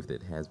the truth.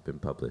 It has been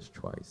published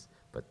twice,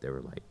 but there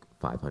were like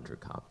 500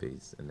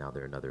 copies, and now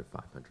there are another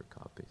 500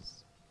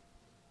 copies.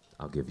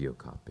 I'll give you a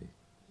copy.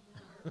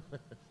 There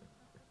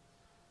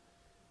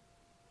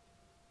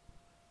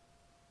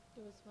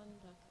was one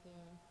back there.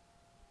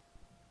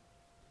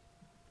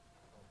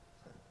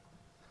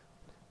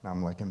 Now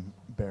I'm like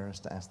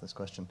embarrassed to ask this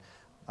question.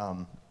 I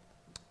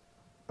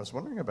was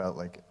wondering about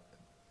like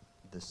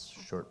this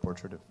short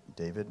portrait of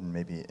David and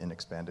maybe an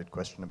expanded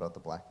question about the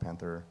Black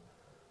Panther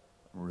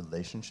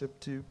relationship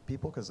to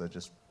people, because I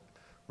just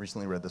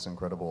recently read this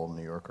incredible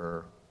New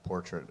Yorker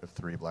portrait of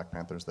 3 Black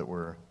Panthers that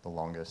were the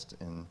longest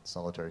in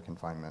solitary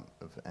confinement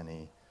of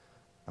any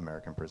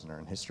American prisoner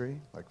in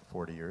history, like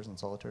 40 years in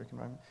solitary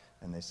confinement.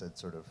 And they said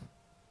sort of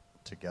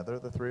together,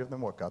 the 3 of them,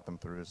 what got them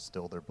through is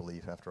still their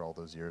belief after all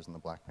those years in the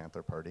Black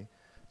Panther Party.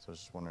 So I was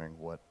just wondering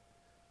what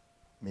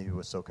maybe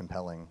was so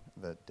compelling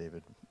that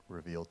David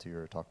revealed to you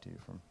or talked to you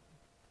from.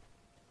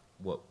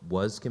 What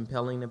was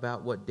compelling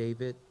about what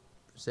David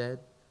said?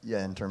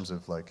 Yeah, in terms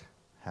of like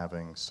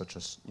having such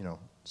a,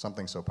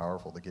 something so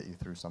powerful to get you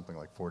through something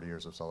like 40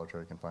 years of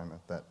solitary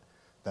confinement,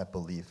 that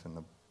belief in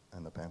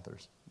the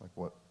Panthers. Like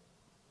what,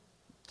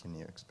 can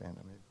you expand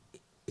on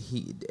it?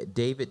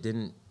 David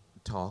didn't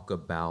talk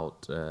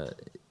about,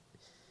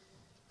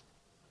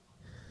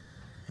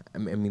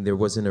 there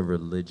wasn't a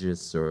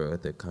religious or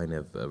the kind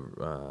of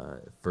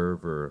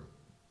fervor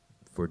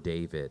for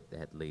David,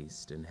 at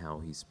least, in how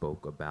he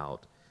spoke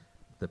about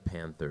the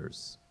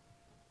Panthers.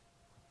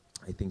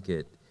 I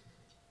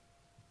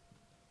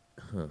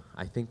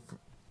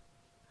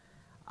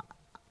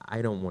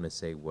don't want to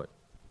say what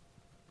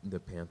the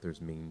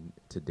Panthers mean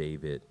to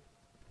David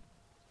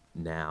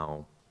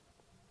now,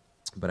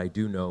 but I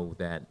do know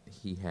that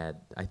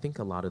I think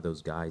a lot of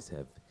those guys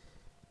have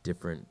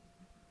different,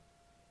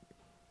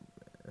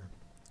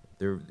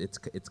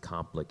 it's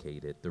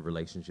complicated, the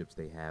relationships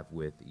they have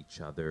with each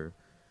other,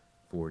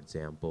 for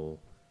example.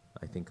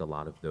 I think a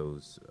lot of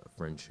those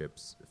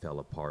friendships fell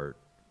apart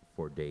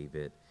for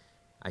David.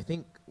 I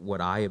think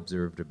what I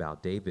observed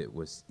about David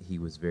was he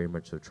was very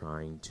much so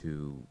trying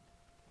to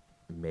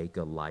make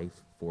a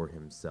life for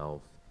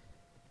himself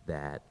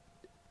that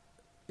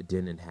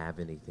didn't have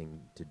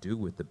anything to do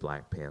with the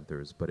Black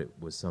Panthers, but it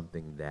was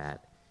something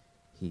that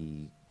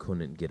he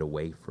couldn't get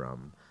away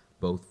from,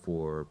 both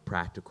for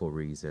practical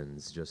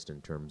reasons, just in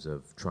terms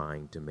of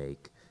trying to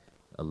make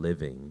a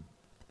living,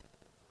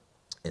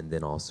 and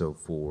then also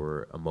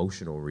for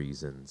emotional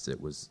reasons.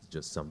 It was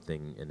just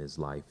something in his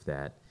life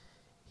that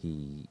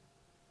he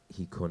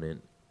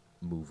couldn't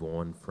move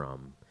on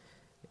from.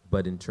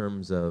 But in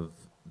terms of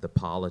the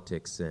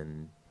politics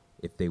and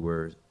if they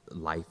were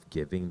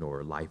life-giving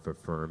or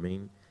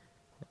life-affirming,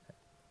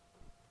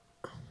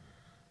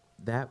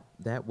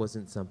 that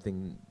wasn't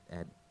something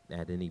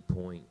at any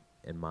point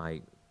in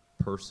my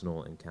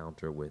personal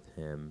encounter with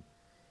him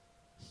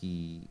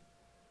he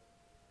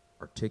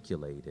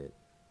articulated,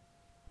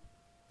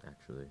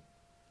 actually.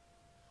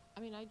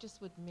 I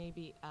just would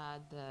maybe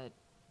add that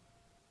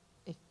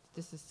if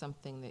this is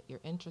something that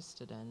you're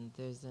interested in,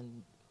 there's a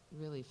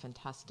really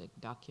fantastic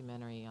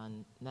documentary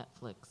on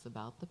Netflix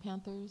about the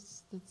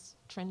Panthers that's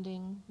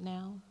trending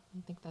now.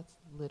 I think that's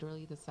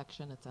literally the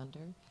section it's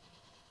under.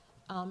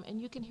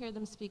 And you can hear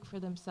them speak for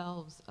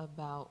themselves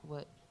about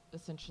what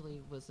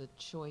essentially was a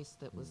choice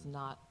that was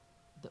not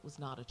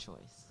a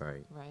choice.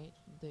 Right. Right?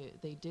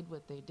 They did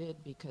what they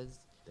did because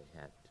They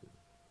had to.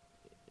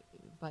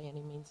 by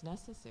any means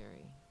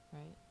necessary,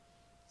 right?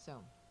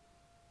 So,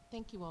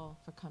 thank you all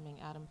for coming.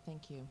 Adam,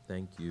 thank you.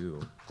 Thank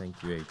you.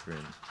 Thank you,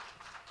 Adrian.